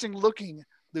interesting looking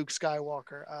Luke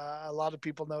Skywalker. A lot of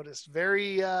people noticed.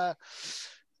 Very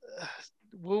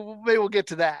maybe we'll get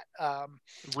to that.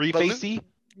 Refacey.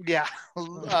 Yeah.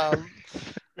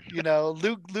 You know,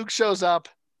 Luke shows up,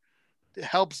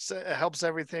 helps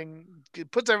everything,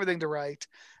 puts everything to right.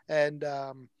 And,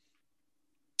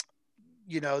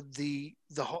 you know, the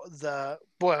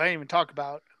boy, I didn't even talk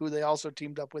about who they also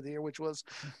teamed up with here, which was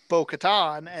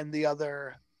Bo-Katan and the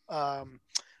other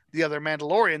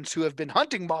Mandalorians who have been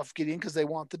hunting Moff Gideon because they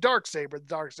want the Darksaber.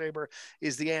 The Darksaber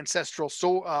is the ancestral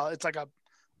sword. It's like a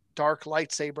dark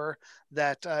lightsaber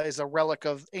that is a relic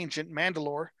of ancient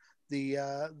Mandalore,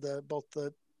 both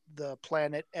the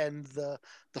planet and the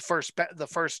first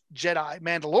Jedi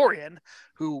Mandalorian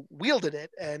who wielded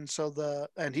it, and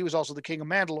he was also the king of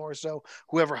Mandalore. So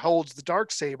whoever holds the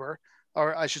Darksaber,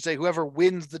 or I should say, whoever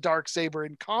wins the Darksaber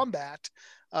in combat,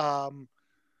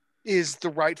 is the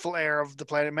rightful heir of the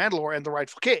planet Mandalore and the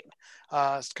rightful king.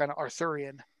 It's kind of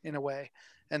Arthurian in a way,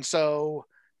 and so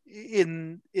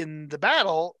in the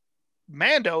battle,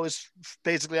 Mando is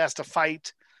basically has to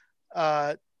fight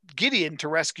Gideon to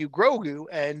rescue Grogu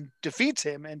and defeats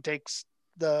him and takes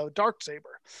the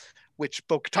Darksaber, which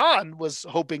Bo-Katan was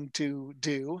hoping to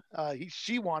do.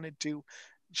 She wanted to,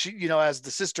 as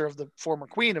the sister of the former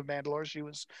queen of Mandalore, she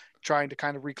was trying to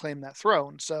kind of reclaim that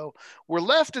throne. So we're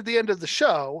left at the end of the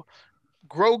show.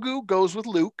 Grogu goes with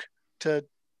Luke to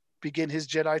begin his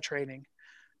Jedi training.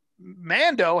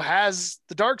 Mando has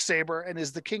the Darksaber and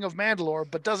is the king of Mandalore,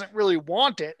 but doesn't really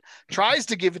want it. Tries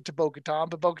to give it to Bo-Katan,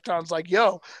 but Bo-Katan's like,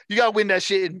 yo, you got to win that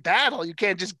shit in battle. You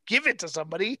can't just give it to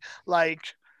somebody. Like,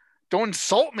 don't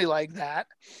insult me like that.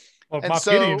 Well, Moff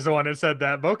Gideon's the one that said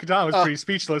that. Bo-Katan was pretty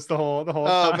speechless the whole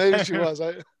time. Maybe she was.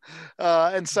 And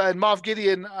Moff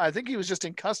Gideon, I think he was just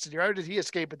in custody. Or did he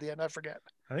escape at the end? I forget.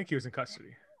 I think he was in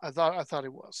custody. I thought he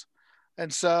was.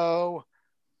 And so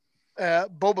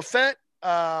Boba Fett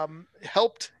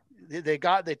helped.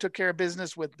 They took care of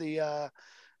business with the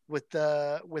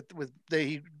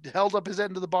they held up his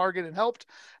end of the bargain and helped,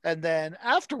 and then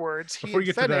afterwards before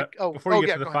you get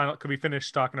to the final, could we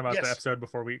finish talking about the episode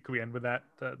before could we end with that?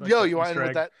 You want to end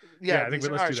with that? Yeah, I think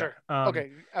let's do sure. that.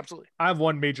 Okay, absolutely. I have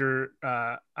one major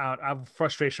I have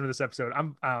frustration with this episode. I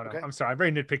don't know. Okay. I'm sorry. I'm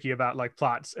very nitpicky about like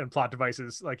plots and plot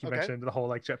devices, like you mentioned, the whole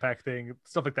like jetpack thing,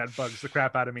 stuff like that bugs the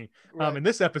crap out of me. Right. In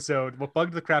this episode, what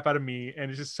bugged the crap out of me,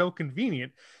 and it's just so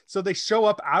convenient. So they show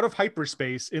up out of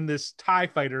hyperspace in this TIE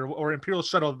fighter or Imperial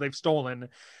shuttle that they've stolen,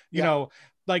 you know,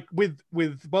 like with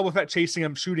Boba Fett chasing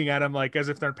him, shooting at him, like as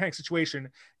if they're in a panic situation.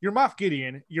 You're Moff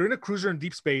Gideon, you're in a cruiser in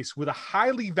deep space with a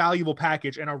highly valuable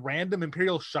package, and a random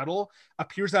Imperial shuttle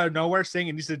appears out of nowhere saying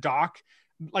it needs to dock,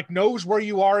 like knows where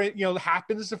you are,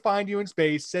 happens to find you in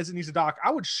space, says it needs to dock.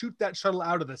 I would shoot that shuttle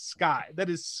out of the sky.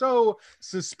 That is so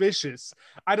suspicious.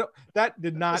 That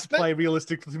did not play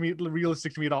realistic to me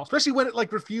at all, especially when it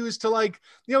like refused to it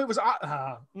was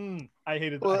I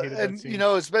hated that scene.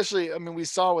 Especially, I mean, we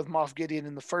saw with Moff Gideon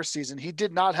in the first season, he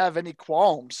did not have any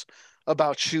qualms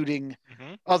about shooting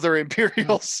other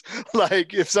Imperials.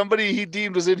 Like if somebody he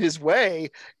deemed was in his way,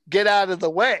 get out of the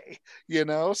way,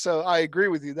 So I agree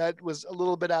with you. That was a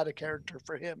little bit out of character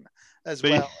for him as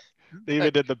well. They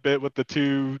even did the bit with the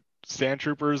two sand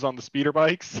troopers on the speeder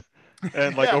bikes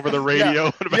and over the radio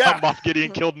about Moff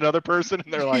Gideon killed another person,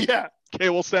 and they're like,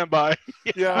 okay, we'll stand by.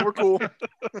 Yeah, we're cool.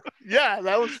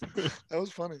 That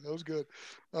was funny. That was good.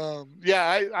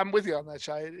 I'm with you on that,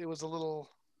 Shai. It was a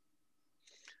little,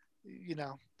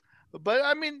 but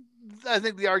I mean, I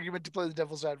think the argument, to play the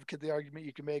devil's advocate, the argument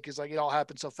you can make is like it all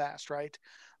happened so fast, right?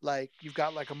 Like you've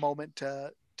got like a moment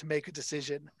to make a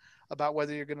decision about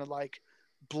whether you're going to like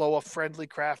blow a friendly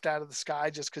craft out of the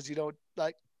sky just because you don't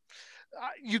like.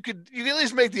 You can at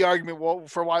least make the argument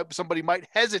for why somebody might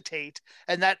hesitate,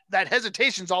 and that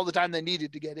hesitation's all the time they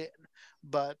needed to get in.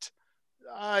 But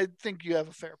I think you have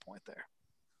a fair point there.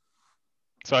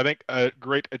 So I think a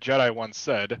great Jedi once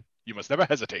said, "You must never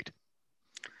hesitate."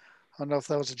 I don't know if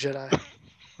that was a Jedi.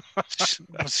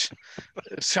 Was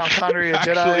Sean Connery a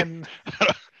Jedi?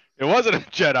 It wasn't a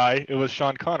Jedi. It was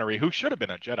Sean Connery, who should have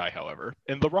been a Jedi, however,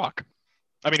 in The Rock.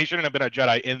 I mean, he shouldn't have been a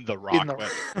Jedi in The Rock.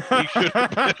 But he should have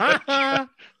been a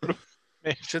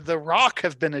Jedi. Should The Rock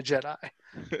have been a Jedi?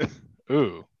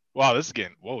 Ooh. Wow, this is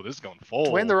going full.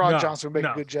 Dwayne The Rock Johnson would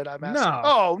make a good Jedi master. No.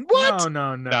 Oh, what?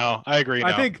 No, I agree.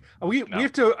 I think we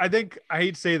have to. I think I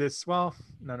hate to say this. Well,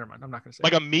 no, never mind. I'm not going to say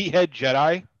like a meathead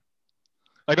Jedi.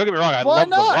 Like, don't get me wrong, I love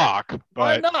The Rock,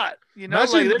 but why not?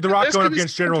 Imagine The Rock going up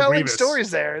against General Grievous. Stories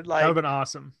there, like that would have been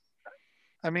awesome.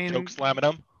 I mean, choke slamming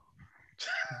him.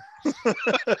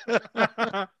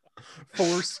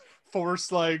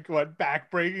 force like what,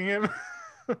 back breaking him.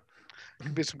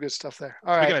 Could be some good stuff there.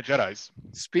 All right.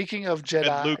 Speaking of Jedis,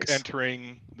 and Luke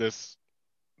entering this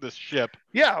ship.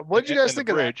 Yeah, what did you guys think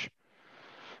of that?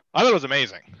 I thought it was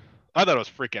amazing. I thought it was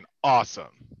freaking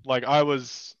awesome. Like I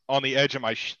was on the edge of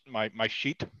my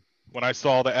sheet when I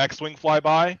saw the X-wing fly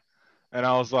by, and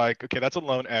I was like, okay, that's a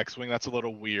lone X-wing. That's a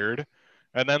little weird.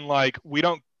 And then like we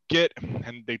don't get,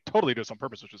 and they totally do this on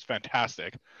purpose, which is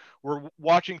fantastic. We're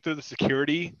watching through the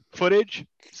security footage,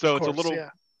 so it's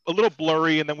a little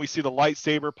blurry, and then we see the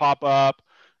lightsaber pop up,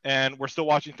 and we're still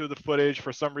watching through the footage.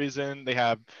 For some reason, they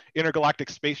have intergalactic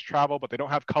space travel, but they don't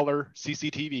have color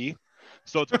CCTV,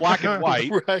 so it's black and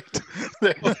white. Right.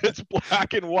 It's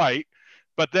black and white.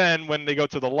 But then when they go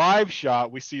to the live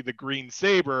shot, we see the green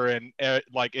saber, and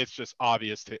like it's just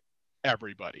obvious to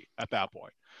everybody at that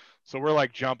point. So we're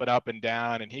like jumping up and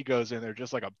down, and he goes in there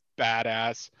just like a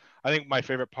badass. I think my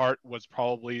favorite part was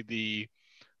probably the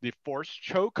force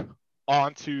choke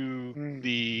onto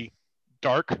the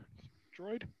dark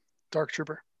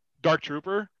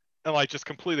trooper, and like just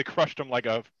completely crushed him like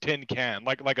a tin can,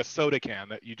 like a soda can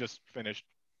that you just finished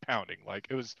pounding. Like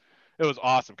it was it was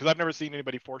awesome because I've never seen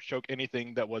anybody force choke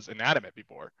anything that was inanimate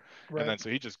before. Right. And then so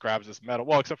he just grabs this metal.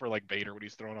 Well, except for like Vader when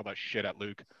he's throwing all that shit at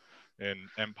Luke in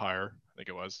Empire, I think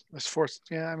it was. It's forced.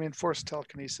 Yeah, I mean, forced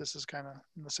telekinesis is kind of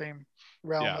in the same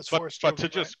realm Yeah, as but forced to choking,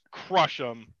 just crush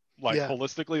him like Yeah.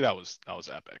 holistically, that was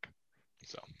epic.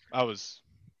 So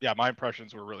my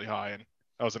impressions were really high, and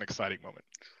that was an exciting moment.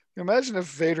 Imagine if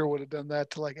Vader would have done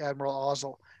that to like Admiral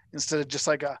Ozzel instead of just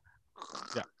like a.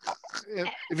 Yeah.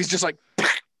 If he's just like.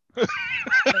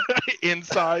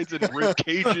 Insides and rib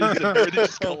cages and everything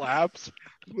just collapse.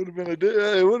 It would have been a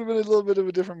little bit of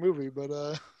a different movie,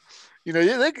 but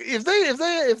if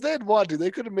they had wanted to, they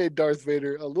could have made Darth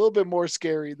Vader a little bit more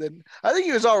scary than I think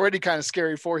he was already kind of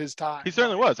scary for his time. He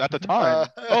certainly was at the time.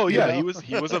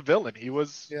 He was a villain. He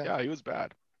was Yeah. he was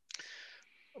bad.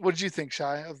 What did you think,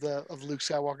 Shai, of Luke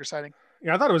Skywalker sighting?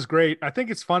 Yeah, I thought it was great. I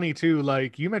think it's funny too.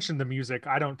 Like you mentioned the music.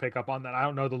 I don't pick up on that. I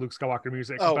don't know the Luke Skywalker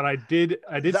music, but I did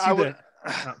see that.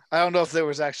 I don't know if there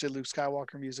was actually Luke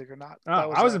Skywalker music or not.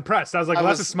 I was impressed. I was like,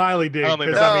 that's a Smiley dig. That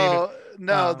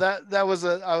was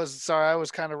I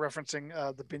was kind of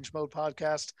referencing the Binge Mode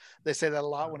podcast. They say that a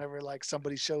lot whenever like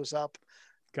somebody shows up.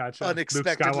 Gotcha.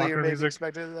 Unexpectedly or maybe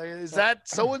expected. Like, is that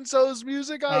so and so's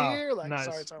music I hear? Like, nice.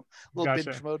 Sorry, so little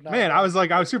Binge Mode. Man, I was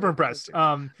super impressed.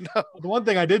 The one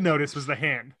thing I did notice was the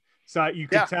hand. So you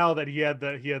could tell that he had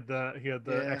the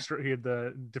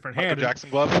different hand. Jackson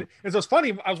glove. And so it's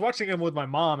funny. I was watching him with my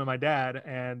mom and my dad,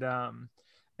 and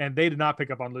they did not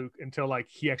pick up on Luke until like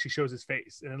he actually shows his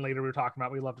face. And then later we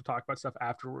love to talk about stuff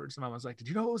afterwards. And Mom was like, "Did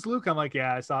you know it was Luke?" I'm like,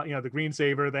 "Yeah, I saw, the green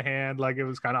saber, the hand, like it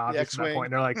was kind of obvious at that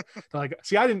point." And they're like,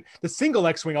 "See, I didn't." The single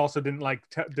X-wing also didn't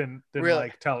really?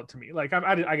 Like tell it to me. Like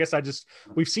I guess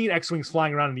we've seen X-wings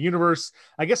flying around in the universe,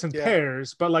 I guess in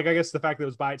pairs, but like I guess the fact that it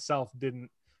was by itself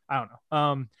didn't. I don't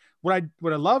know.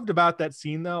 What I loved about that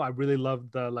scene though, I really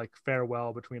loved the like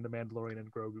farewell between the Mandalorian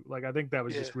and Grogu. Like I think that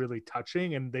was just really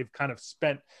touching, and they've kind of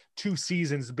spent 2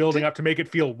 seasons building up to make it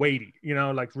feel weighty,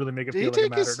 like really make it feel like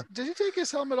it mattered. Did he take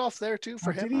his helmet off there too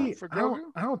for him? For Grogu?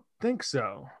 I don't think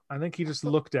so. I think he just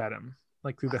looked at him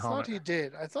like through the helmet. I thought he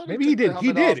did. I thought maybe he did.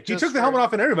 He did. He took the helmet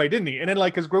off on everybody, didn't he? And then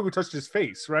like because Grogu touched his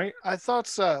face, right? I thought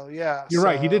so. Yeah. You're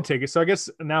right. He did take it. So I guess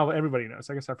now everybody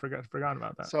knows. I guess I forgot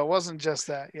about that. So it wasn't just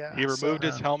that. Yeah. He removed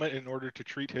his helmet in order to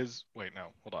treat his. Wait, no,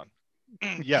 hold on.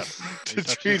 Yes. To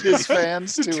treat his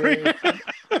fans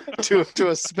to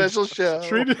a special show.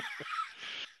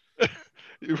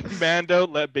 Mando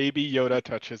let Baby Yoda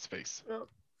touch his face.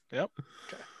 Yep.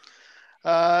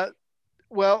 Okay.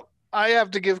 Well, I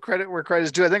have to give credit where credit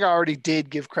is due. I think I already did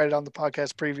give credit on the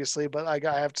podcast previously, but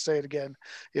I have to say it again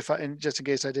just in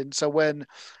case I didn't. So when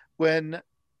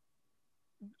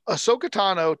Ahsoka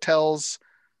Tano tells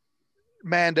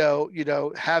Mando,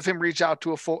 have him reach out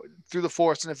to through the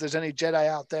Force, and if there's any Jedi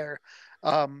out there,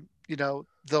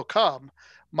 they'll come.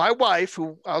 My wife,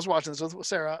 who I was watching this with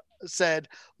Sarah, said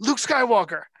Luke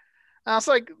Skywalker. And I was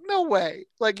like, no way.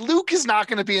 Like Luke is not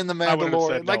going to be in the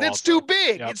Mandalorian. Like that's too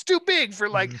big. Yep. It's too big for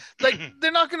like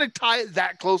they're not going to tie it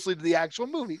that closely to the actual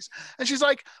movies. And she's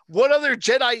like, what other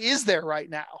Jedi is there right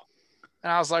now?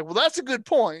 And I was like, well, that's a good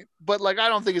point, but like I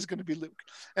don't think it's going to be Luke.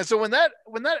 And so when that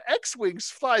X-Wing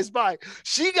flies by,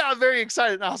 she got very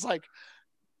excited, and I was like,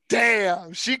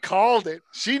 damn, she called it.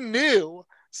 She knew.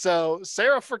 So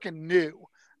Sarah freaking knew.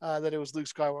 That it was Luke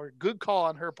Skywalker. Good call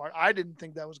on her part. I didn't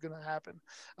think that was going to happen.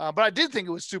 But I did think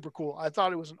it was super cool. I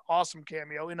thought it was an awesome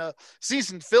cameo in a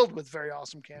season filled with very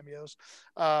awesome cameos.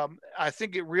 I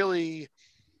think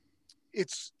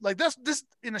it's like this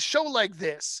in a show like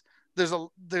this,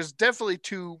 there's definitely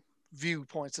 2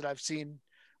 viewpoints that I've seen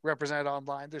represented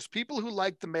online. There's people who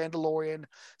like The Mandalorian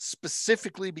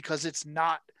specifically because it's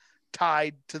not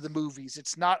tied to the movies.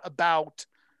 It's not about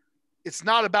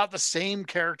the same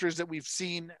characters that we've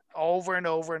seen over and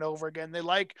over and over again. They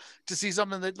like to see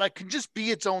something that like can just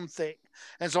be its own thing.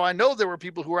 And so I know there were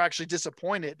people who were actually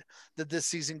disappointed that this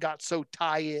season got so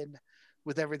tie-in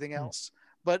with everything else.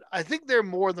 But I think they're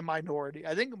more the minority.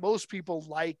 I think most people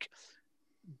like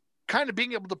kind of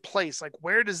being able to place like,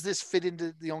 where does this fit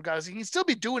into the own guys? He can still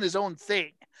be doing his own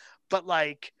thing, but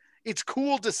like, it's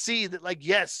cool to see that, like,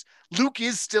 yes, Luke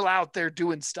is still out there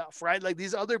doing stuff, right? Like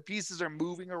these other pieces are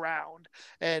moving around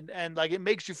and like, it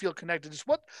makes you feel connected. It's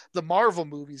what the Marvel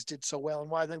movies did so well. And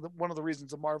why I think that one of the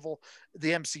reasons the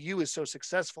MCU is so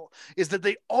successful is that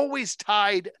they always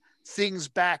tied things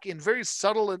back in very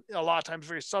subtle and a lot of times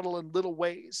very subtle and little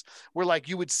ways where like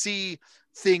you would see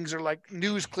things or like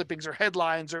news clippings or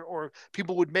headlines or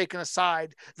people would make an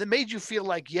aside that made you feel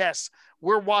like, yes,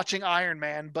 we're watching Iron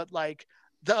Man, but like,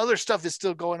 the other stuff is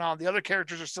still going on. The other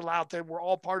characters are still out there. We're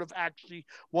all part of actually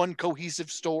one cohesive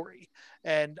story.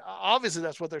 And obviously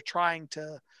that's what they're trying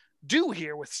to do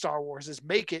here with Star Wars is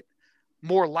make it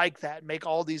more like that, make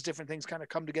all these different things kind of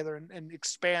come together and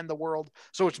expand the world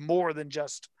so it's more than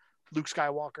just Luke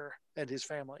Skywalker and his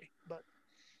family. But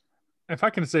if I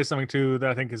can say something too that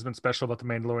I think has been special about The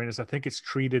Mandalorian is I think it's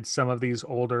treated some of these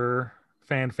older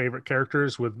fan favorite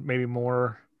characters with maybe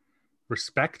more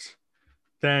respect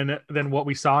than what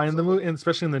we saw in the movie, and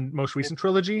especially in the most recent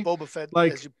trilogy. Boba Fett,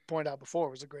 like, as you point out before,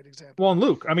 was a great example. Well, and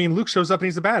Luke, I mean, Luke shows up and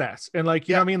he's a badass, and like,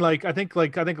 you know what I mean? Like, I think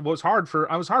what was hard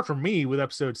for me with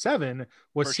episode 7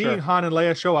 was for seeing Han and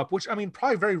Leia show up, which I mean,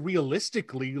 probably very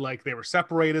realistically, like they were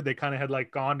separated, they kind of had like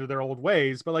gone to their old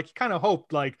ways, but like you kind of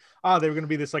hoped like, they were going to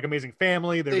be this like amazing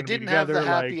family. They didn't have the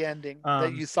happy ending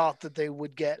that you thought that they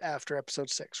would get after episode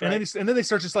 6, right? And then they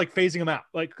start just like phasing them out,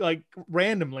 like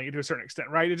randomly to a certain extent,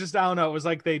 right? It just, I don't know, it was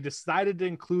like they decided to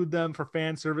include them for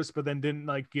fan service, but then didn't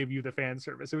like give you the fan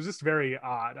service. It was just very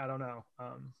odd. I don't know.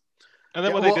 And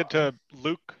then they did to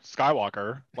Luke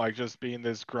Skywalker, like just being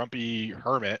this grumpy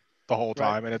hermit the whole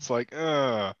time, and it's like,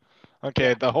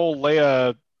 okay, the whole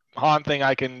Leia Han thing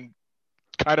I can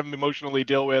kind of emotionally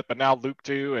deal with, but now Luke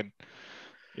too, and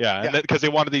and because they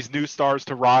wanted these new stars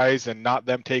to rise and not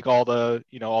them take all the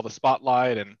all the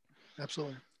spotlight, and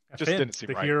absolutely. Just didn't seem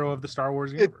the right. hero of the Star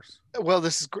Wars universe.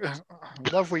 This is I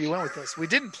love where you went with this. We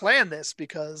didn't plan this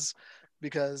because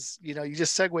you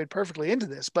just segued perfectly into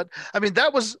this. But I mean,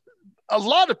 that was a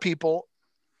lot of people.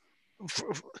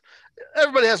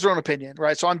 Everybody has their own opinion,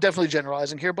 right? So I'm definitely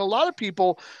generalizing here, but a lot of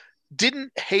people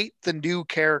didn't hate the new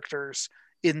characters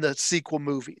in the sequel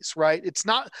movies, right? It's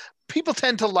not, people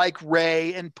tend to like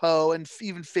Rey and Poe and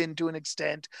even Finn to an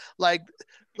extent. Like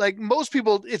most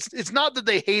people, it's not that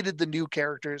they hated the new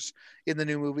characters in the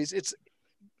new movies. It's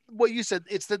what you said.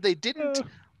 It's that they didn't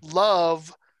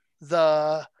love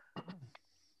the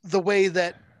way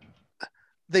that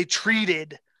they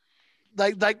treated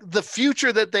like the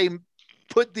future that they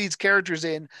put these characters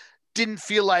in didn't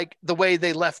feel like the way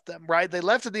they left them, right? They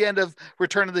left at the end of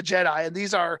Return of the Jedi, and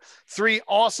these are 3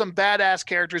 awesome, badass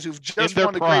characters who've just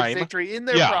won a great victory in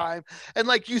their prime. And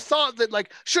like, you thought that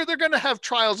like, sure, they're going to have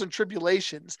trials and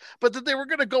tribulations, but that they were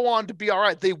going to go on to be all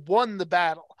right. They won the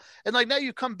battle. And like, now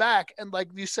you come back and like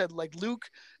you said, like Luke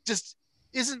just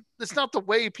it's not the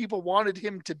way people wanted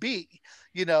him to be,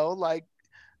 like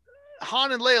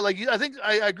Han and Leia, like I think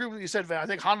I agree with what you said, Van. I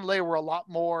think Han and Leia were a lot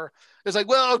more. It's like,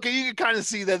 well, okay, you can kind of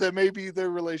see that maybe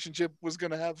their relationship was going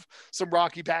to have some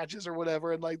rocky patches or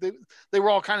whatever, and like they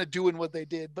were all kind of doing what they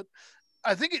did. But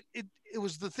I think it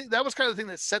was the thing that was kind of the thing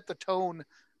that set the tone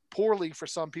poorly for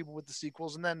some people with the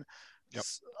sequels, and then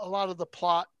a lot of the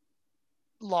plot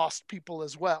lost people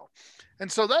as well.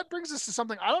 And so that brings us to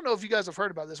something, I don't know if you guys have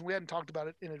heard about this, and we hadn't talked about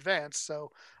it in advance,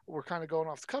 so we're kind of going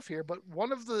off the cuff here, but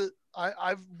one of the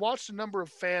I've watched a number of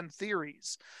fan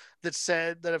theories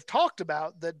that have talked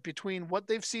about that between what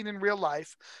they've seen in real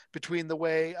life, between the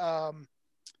way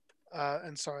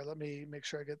and sorry, let me make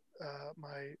sure I get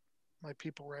my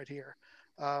people right here.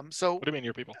 So what do you mean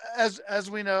your people?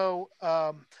 As we know,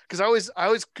 because I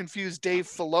always confuse Dave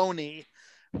Filoni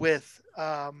with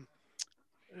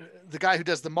the guy who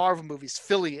does the Marvel movies,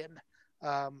 Fillion,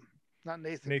 not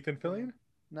Nathan. Nathan Fillion?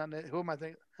 Who am I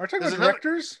thinking? Are we talking about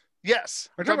directors? Yes.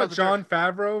 Are we talking about Jon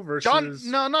Favreau versus...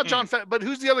 not Jon Favreau, but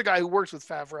who's the other guy who works with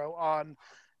Favreau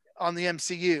on the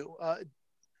MCU?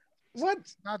 What?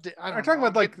 Are you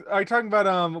talking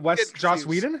about Joss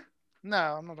Whedon? No,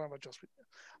 I'm not talking about Joss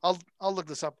Whedon. I'll look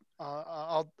this up.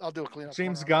 I'll do a cleanup.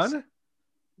 James Gunn?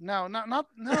 No, not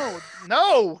no.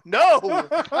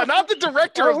 Not the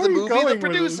director of the movie, the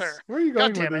producer. Where are you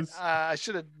going? God damn it! I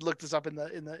should have looked this up in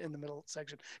the middle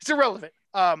section. It's irrelevant.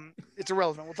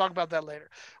 We'll talk about that later.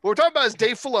 What we're talking about is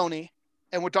Dave Filoni,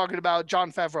 and we're talking about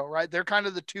Jon Favreau, right? They're kind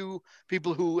of the two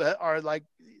people who are like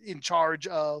in charge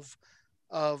of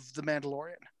the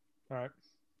Mandalorian. All right.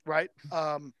 Right.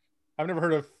 I've never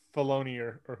heard of Filoni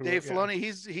or who. Dave Filoni,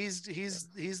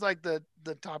 he's like the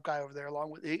top guy over there,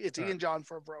 along with he and Jon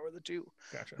Favreau are the two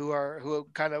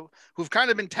who've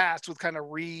kind of been tasked with kind of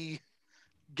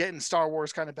getting Star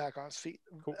Wars kind of back on its feet.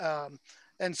 Cool.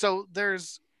 And so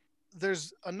there's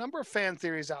a number of fan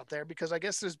theories out there, because I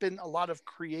guess there's been a lot of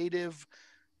creative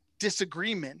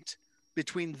disagreement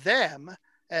between them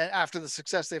after the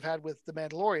success they've had with The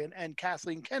Mandalorian and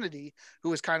Kathleen Kennedy,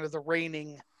 who is kind of the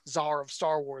reigning czar of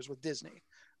Star Wars with Disney.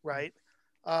 Right.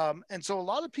 And so a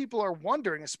lot of people are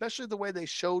wondering, especially the way they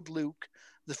showed Luke,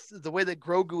 the way that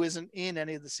Grogu isn't in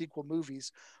any of the sequel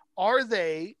movies, are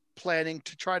they planning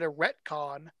to try to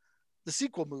retcon the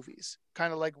sequel movies,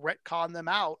 kind of like retcon them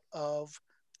out of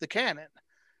the canon,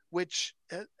 which,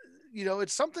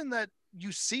 it's something that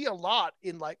you see a lot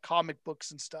in like comic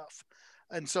books and stuff.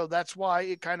 And so that's why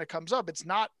it kind of comes up. It's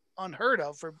not unheard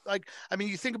of for like, I mean,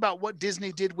 you think about what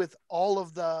Disney did with all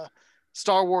of the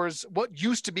Star Wars, what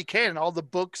used to be canon, all the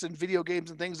books and video games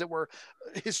and things that were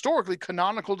historically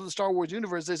canonical to the Star Wars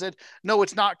universe. They said, no,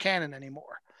 it's not canon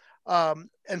anymore. And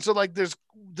so like, there's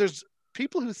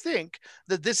people who think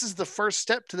that this is the first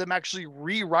step to them actually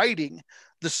rewriting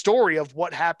the story of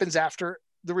what happens after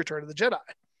the Return of the Jedi.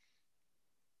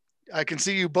 I can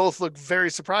see you both look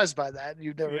very surprised by that.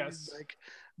 You never like,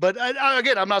 but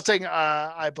again, I'm not saying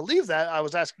I believe that. I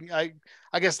was asking. I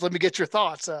guess let me get your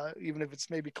thoughts, even if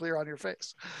it's maybe clear on your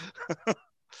face. Go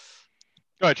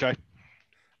ahead, Shai.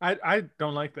 I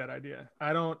don't like that idea.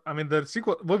 I mean, the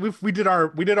sequel. We did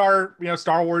our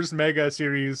Star Wars mega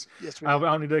series. Yes, I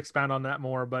don't need to expound on that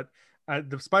more, but.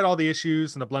 Despite all the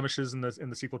issues and the blemishes in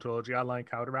the sequel trilogy, I like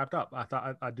how it wrapped up.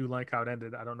 I do like how it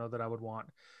ended. I don't know that I would want,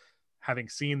 having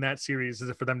seen that series, is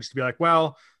it for them just to be like,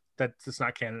 well, that's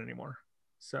not canon anymore.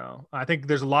 So I think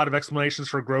there's a lot of explanations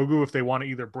for Grogu if they want to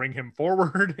either bring him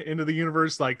forward into the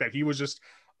universe, like that he was just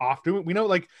off doing. We know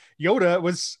like Yoda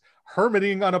was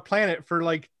hermiting on a planet for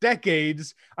like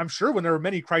decades. I'm sure when there were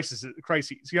many crises, you know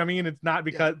what I mean? It's not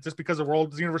because just because the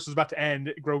universe was about to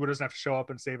end, Grogu doesn't have to show up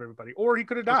and save everybody, or he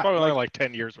could have died. Probably only like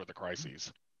 10 years worth of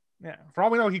crises. Yeah, for all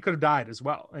we know, he could have died as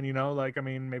well. And like, I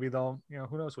mean, maybe they'll,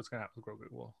 who knows what's gonna happen with Grogu?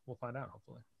 We'll find out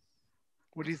hopefully.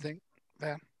 What do you think,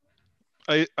 Van?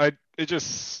 I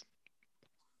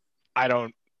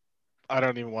don't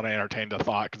even want to entertain the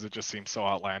thought because it just seems so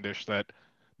outlandish that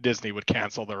Disney would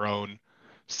cancel their own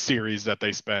series that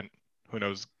they spent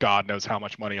God knows how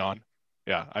much money on.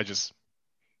 Yeah, it's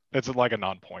like a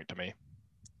non-point to me.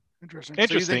 Interesting.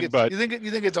 So but you think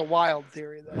it's a wild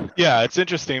theory then? Yeah, it's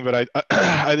interesting, but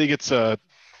I think it's a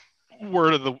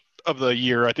word of the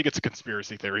year. I think it's a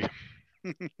conspiracy theory.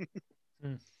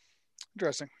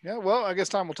 Interesting. Yeah. Well, I guess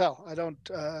time will tell. I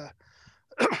don't.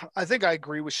 I think I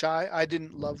agree with Shai. I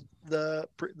didn't love the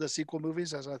sequel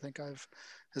movies, as I think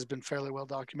has been fairly well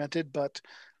documented, but.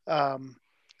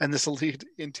 And this will lead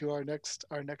into our next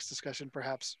discussion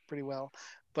perhaps pretty well,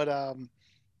 but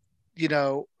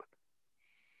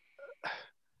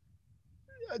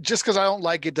just because I don't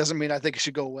like it doesn't mean I think it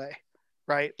should go away,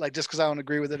 right? Like just because I don't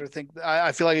agree with it or think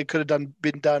I feel like it could have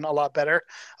been done a lot better.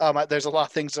 There's a lot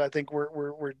of things that I think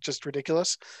were just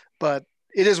ridiculous, but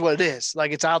it is what it is.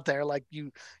 Like it's out there. Like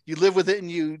you live with it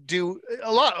and you do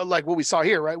a lot like what we saw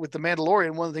here, right? With the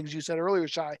Mandalorian. One of the things you said earlier,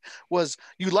 Shai, was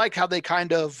you like how they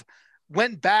kind of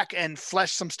went back and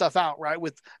fleshed some stuff out, right?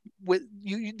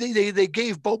 They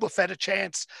gave Boba Fett a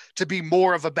chance to be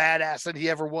more of a badass than he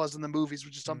ever was in the movies,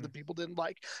 which is something people didn't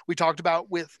like. We talked about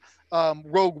with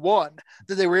Rogue One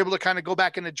that they were able to kind of go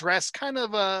back and address kind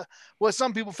of what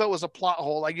some people felt was a plot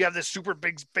hole. Like you have this super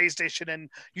big space station and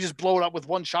you just blow it up with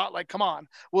one shot. Like, come on.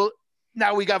 Well,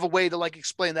 now we got a way to like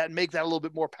explain that and make that a little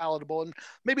bit more palatable. And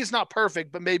maybe it's not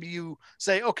perfect, but maybe you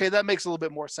say, okay, that makes a little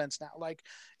bit more sense now. Like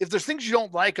if there's things you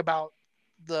don't like about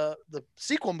the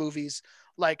sequel movies,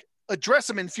 like address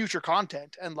them in future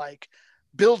content and like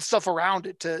build stuff around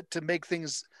it to make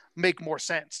things make more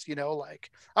sense. Like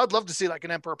I'd love to see like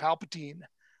an Emperor Palpatine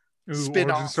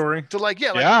spin-off story to like show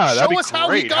us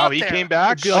how he came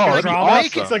back. It'd be like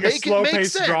Awesome. It's like a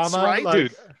slow-paced drama, right?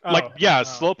 Dude.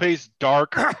 Slow-paced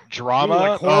dark drama.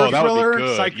 Like horror thriller,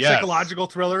 good. Psychological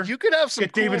thriller. You could have some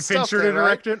get cool David stuff Fincher there, to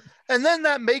direct it, and then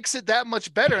that makes it that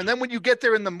much better. And then when you get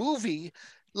there in the movie,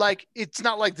 like it's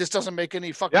not like this doesn't make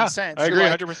any fucking sense. I agree,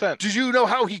 like, 100%. Did you know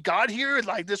how he got here?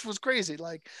 Like this was crazy.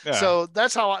 Like so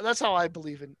that's how I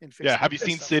believe in fiction. Yeah, have you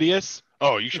seen Sidious?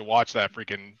 Oh, you should watch that.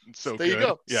 Freaking so there good. You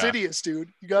go. Yeah. Sidious, dude.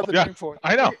 You got the name for it.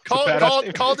 I know.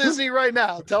 Call Disney right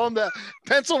now. Tell them to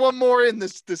pencil one more in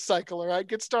this cycle. All right,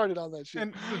 get started on that shit.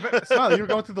 And Smiley, you were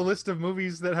going through the list of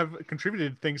movies that have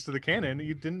contributed things to the canon.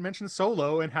 You didn't mention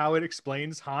Solo and how it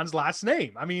explains Han's last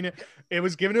name. I mean, it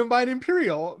was given to him by an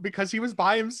Imperial because he was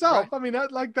by himself. Right. I mean,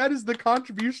 that is the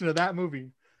contribution of that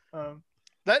movie.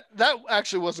 That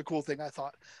actually was a cool thing. I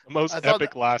thought the most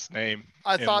epic last name.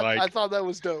 I thought that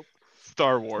was dope.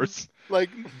 Star Wars. Like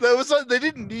that was they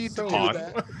didn't need to do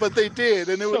that, but they did,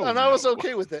 and I was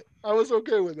okay with it. I was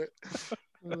okay with it.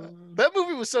 That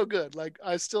movie was so good. Like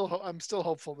I'm still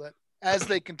hopeful that as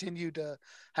they continue to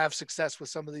have success with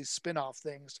some of these spin-off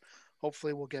things,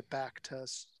 hopefully we'll get back to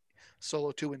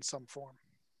Solo 2 in some form.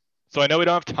 So I know we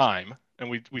don't have time, and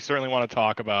we certainly want to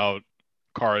talk about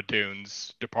Cara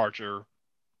Dune's departure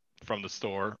from the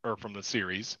store or from the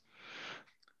series,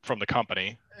 from the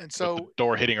company, and so with the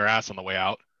door hitting her ass on the way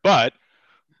out. But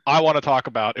I want to talk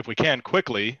about, if we can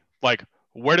quickly, like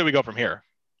where do we go from here?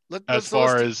 as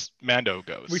far as Mando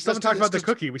goes. We still haven't talked about the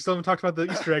cookie. We still haven't talked about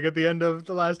the Easter egg at the end of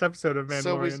the last episode of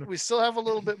Mandalorian. So we still have a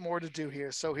little bit more to do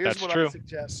here. So here's That's what true. I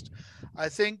suggest. I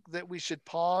think that we should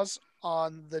pause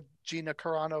on the Gina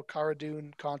Carano Cara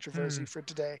Dune controversy for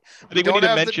today. I think we need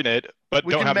to mention it, but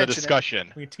don't have the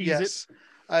discussion. We tease it.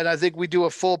 And I think we do a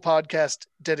full podcast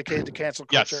dedicated to cancel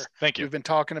culture. Yes, thank you. We've been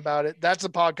talking about it. That's a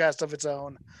podcast of its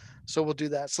own. So we'll do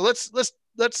that. So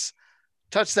let's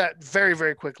touch that very,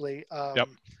 very quickly. Yep.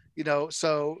 You know,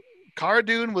 so Cara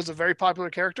Dune was a very popular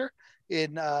character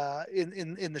in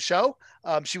the show.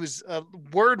 She was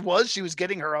word was she was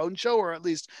getting her own show, or at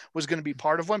least was going to be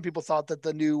part of one. People thought that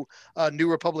the New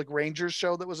Republic Rangers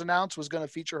show that was announced was going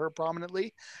to feature her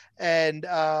prominently. And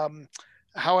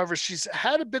however, she's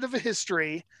had a bit of a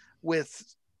history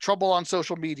with trouble on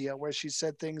social media where she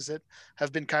said things that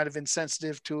have been kind of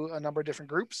insensitive to a number of different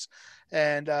groups.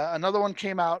 And another one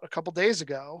came out a couple days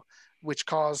ago, which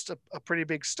caused a pretty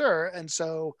big stir. And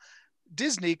so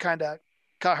Disney kind of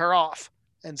cut her off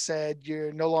and said,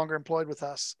 you're no longer employed with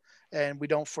us, and we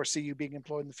don't foresee you being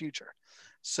employed in the future.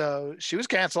 So she was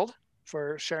canceled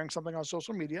for sharing something on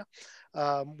social media.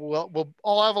 We'll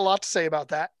all have a lot to say about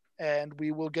that, and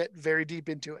we will get very deep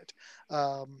into it.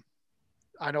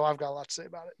 I know I've got a lot to say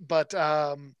about it, but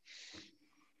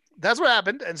that's what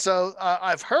happened. And so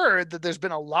I've heard that there's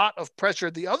been a lot of pressure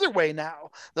the other way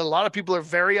now, that a lot of people are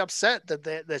very upset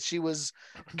that she was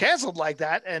canceled like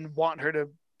that and want her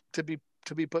to be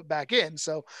put back in.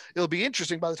 So it'll be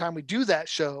interesting by the time we do that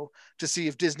show to see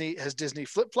if Disney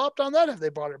flip-flopped on that. Have they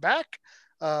brought her back?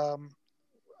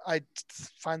 I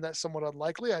find that somewhat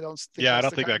unlikely. I don't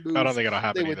think it'll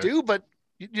happen. They would do, but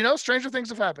you know, stranger things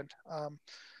have happened.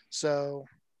 So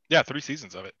yeah, 3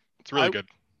 seasons of it. It's really good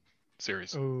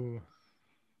series. Ooh.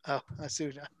 Oh, I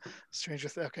see. Stranger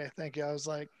Things. Okay, thank you. I was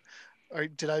like,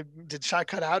 did Shy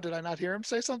cut out? Did I not hear him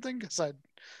say something? Because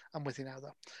I'm with you now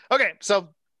though. Okay, so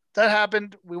that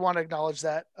happened. We want to acknowledge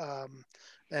that,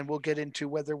 and we'll get into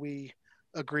whether we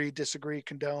agree, disagree,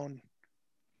 condone.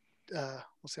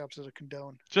 What's the opposite of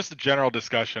condone? Just a general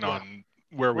discussion on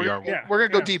where we are. We're gonna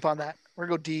go deep on that. We're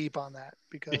gonna go deep on that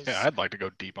because I'd like to go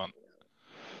deep on.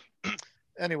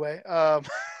 Anyway, are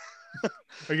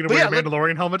you gonna wear a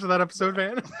Mandalorian helmet to that episode,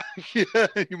 Van? Yeah,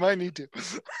 you might need to.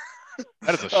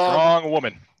 That is a strong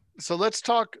woman. So let's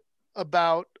talk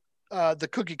about the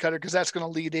cookie cutter, because that's going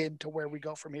to lead into where we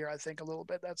go from here, I think, a little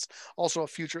bit. That's also a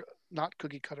future, not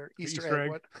cookie cutter, Easter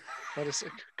egg. What is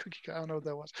it? Cookie cutter? I don't know what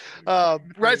that was.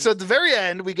 Right. So at the very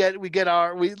end, we get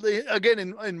again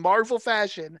in Marvel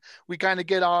fashion, we kind of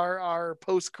get our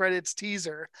post credits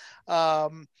teaser,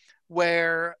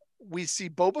 where we see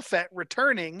Boba Fett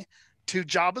returning to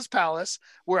Jabba's palace,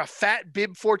 where a fat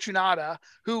Bib Fortunata,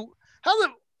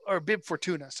 or Bib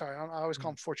Fortuna, sorry, I always call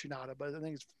him Fortunata, but I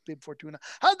think it's Bib Fortuna.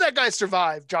 How did that guy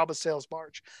survive Jabba's sales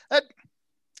barge?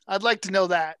 I'd like to know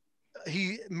that.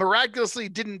 He miraculously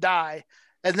didn't die,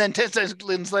 and then 10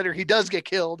 seconds later, he does get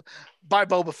killed by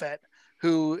Boba Fett,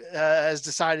 who has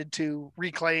decided to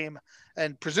reclaim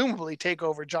and presumably take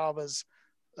over Jabba's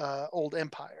old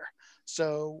empire.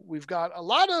 So we've got a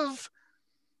lot of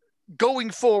going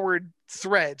forward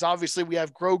threads. Obviously, we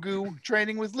have Grogu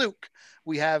training with Luke.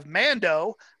 We have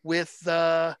Mando with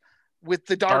the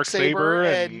Darksaber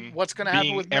and what's going to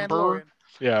happen with Mandalorian.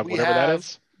 Yeah, whatever that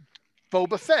is.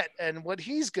 Boba Fett and what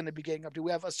he's going to be getting up to.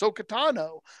 We have Ahsoka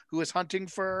Tano, who is hunting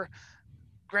for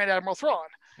Grand Admiral Thrawn.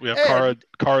 We have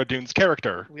Cara Dune's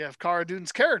character. We have Cara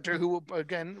Dune's character, who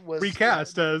again was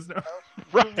recast as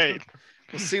right.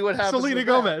 We'll see what happens. Selena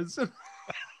Gomez.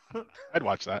 I'd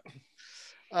watch that.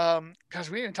 Gosh,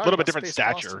 we didn't talk a little about bit different Space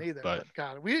stature, Boston either. but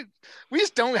God, we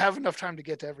just don't have enough time to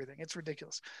get to everything. It's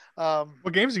ridiculous.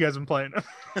 What games you guys been playing?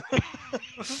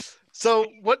 So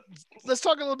let's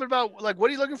talk a little bit about, like, what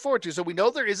are you looking forward to? So we know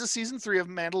there is a season 3 of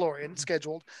Mandalorian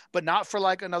scheduled, but not for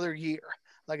like another year.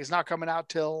 Like, it's not coming out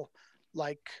till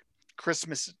like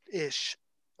Christmas-ish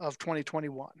of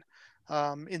 2021.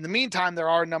 In the meantime, there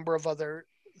are a number of other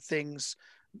things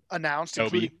announced,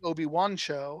 including Obi-Wan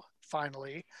show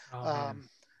finally.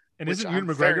 And isn't Ewan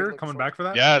McGregor coming back for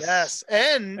that? Yes.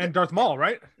 And Darth Maul,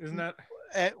 right? Isn't that?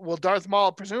 Well, Darth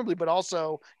Maul presumably, but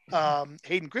also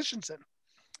Hayden Christensen.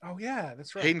 Oh yeah,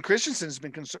 that's right. Hayden Christensen has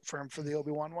been confirmed for the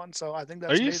Obi-Wan one, so I think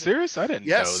that's. Are you serious? I didn't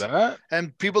know that.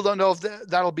 And people don't know if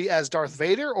that'll be as Darth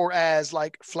Vader or as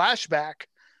like flashback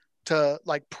to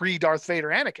like pre-Darth Vader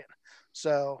Anakin.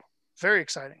 So very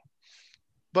exciting.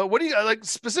 But what do you like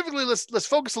specifically? Let's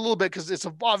focus a little bit, because it's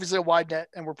obviously a wide net,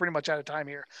 and we're pretty much out of time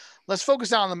here. Let's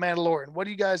focus on the Mandalorian. What do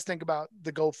you guys think about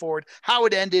the go forward, how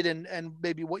it ended, and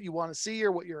maybe what you want to see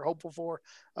or what you're hopeful for?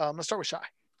 Let's start with Shy.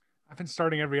 I've been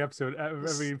starting every episode,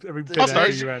 every bit I'll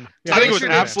after start. you end. I think it was Sure,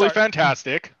 absolutely start.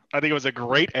 fantastic. I think it was a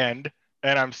great end,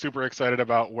 and I'm super excited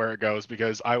about where it goes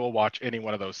because I will watch any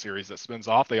one of those series that spins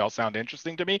off. They all sound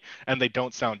interesting to me, and they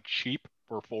don't sound cheap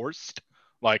or forced.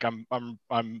 Like I'm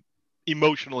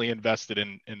emotionally invested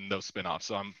in those spin-offs,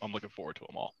 so I'm looking forward to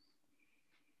them all.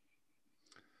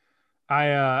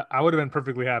 I would have been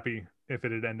perfectly happy if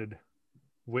it had ended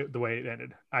with the way it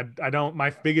ended. I don't. My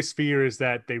biggest fear is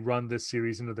that they run this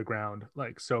series into the ground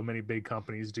like so many big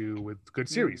companies do with good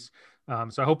series.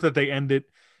 So I hope that they end it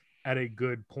at a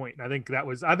good point. And I think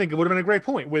it would have been a great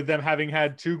point with them having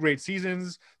had 2 great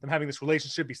seasons, them having this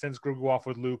relationship. He sends Grogu off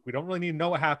with Luke. We don't really need to know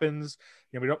what happens.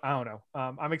 I don't know.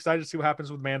 I'm excited to see what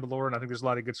happens with Mandalore, and I think there's a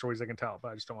lot of good stories they can tell, but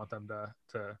I just don't want them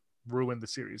to ruin the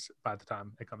series by the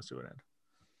time it comes to an end.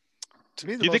 To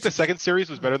me, Do you think the second series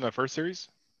was better than the first series?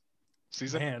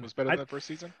 Was better than the first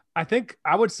season? I think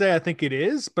it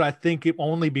is, but I think it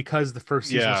only because the first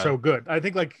season was so good. I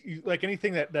think like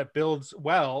anything that builds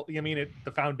well, I mean,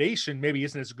 the foundation maybe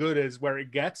isn't as good as where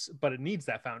it gets, but it needs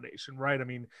that foundation, right? I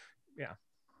mean, yeah.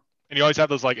 And you always have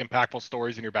those like impactful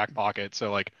stories in your back pocket.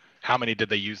 So like, how many did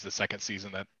they use the second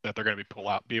season that they're going to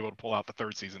be able to pull out the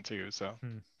third season too? So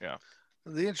yeah.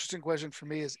 The interesting question for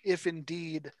me is if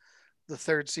indeed the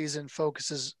third season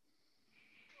focuses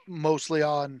mostly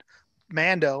on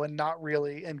Mando and not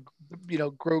really, and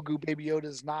Grogu, Baby Yoda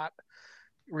is not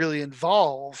really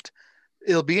involved.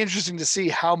 It'll be interesting to see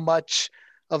how much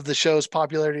of the show's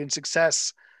popularity and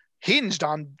success hinged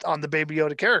on the Baby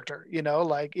Yoda character.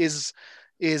 Like is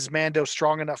Mando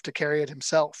strong enough to carry it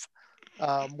himself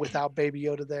without Baby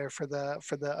Yoda there for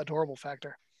the adorable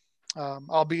factor?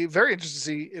 I'll be very interested to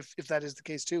see if that is the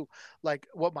case too. Like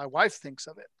what my wife thinks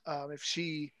of it, if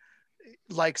she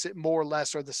likes it more or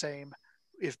less or the same.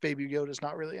 If Baby Yoda's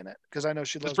not really in it, because I know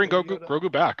she loves. Just bring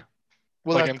Grogu back.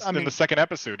 Well, like in the second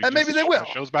episode, and maybe they will.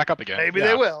 Shows back up again. Maybe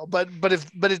they will, but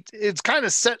it's kind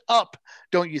of set up,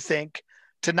 don't you think,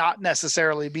 to not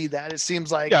necessarily be that? It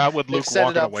seems like with Luke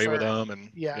walking away with them, and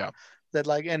that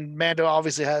and Mando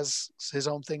obviously has his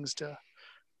own things to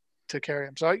carry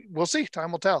him. So we'll see.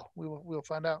 Time will tell. We'll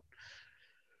find out.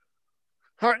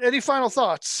 All right. Any final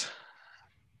thoughts?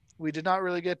 We did not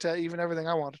really get to even everything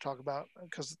I wanted to talk about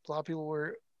because a lot of people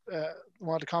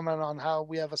wanted to comment on how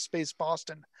we have a space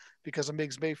Boston because of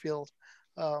Miggs Mayfield.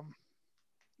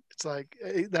 It's like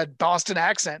that Boston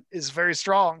accent is very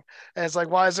strong. And it's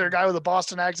like, why is there a guy with a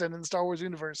Boston accent in the Star Wars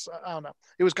universe? I don't know.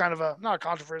 It was kind of not a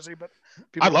controversy, but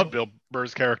I love Bill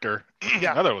Burr's character.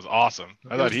 Yeah. I thought it was awesome.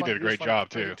 I thought he did a great job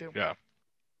too. Yeah.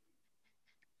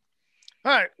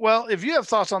 All right. Well, if you have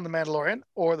thoughts on The Mandalorian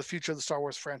or the future of the Star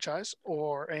Wars franchise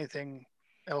or anything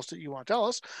else that you want to tell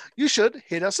us, you should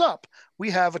hit us up. We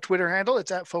have a Twitter handle.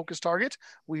 It's @FocusTarget.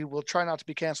 We will try not to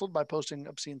be canceled by posting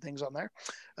obscene things on there.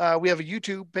 We have a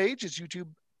YouTube page. It's YouTube.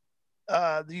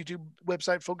 The YouTube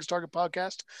website, Focus Target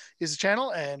Podcast, is the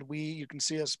channel, and you can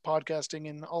see us podcasting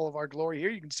in all of our glory here.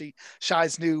 You can see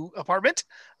Shai's new apartment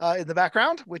in the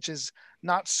background, which is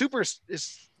not super.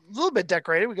 It's a little bit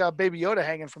decorated. We got Baby Yoda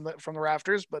hanging from the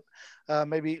rafters, but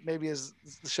maybe as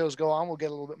the shows go on, we'll get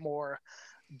a little bit more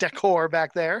decor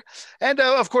back there. And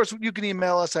of course, you can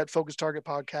email us at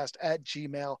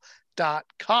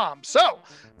focustargetpodcast@gmail.com. So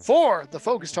for the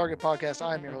Focus Target Podcast,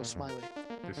 I'm your host, Smiley.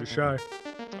 This is Shai.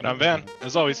 And I'm Van.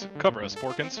 As always, cover us,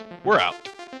 Porkins. We're out.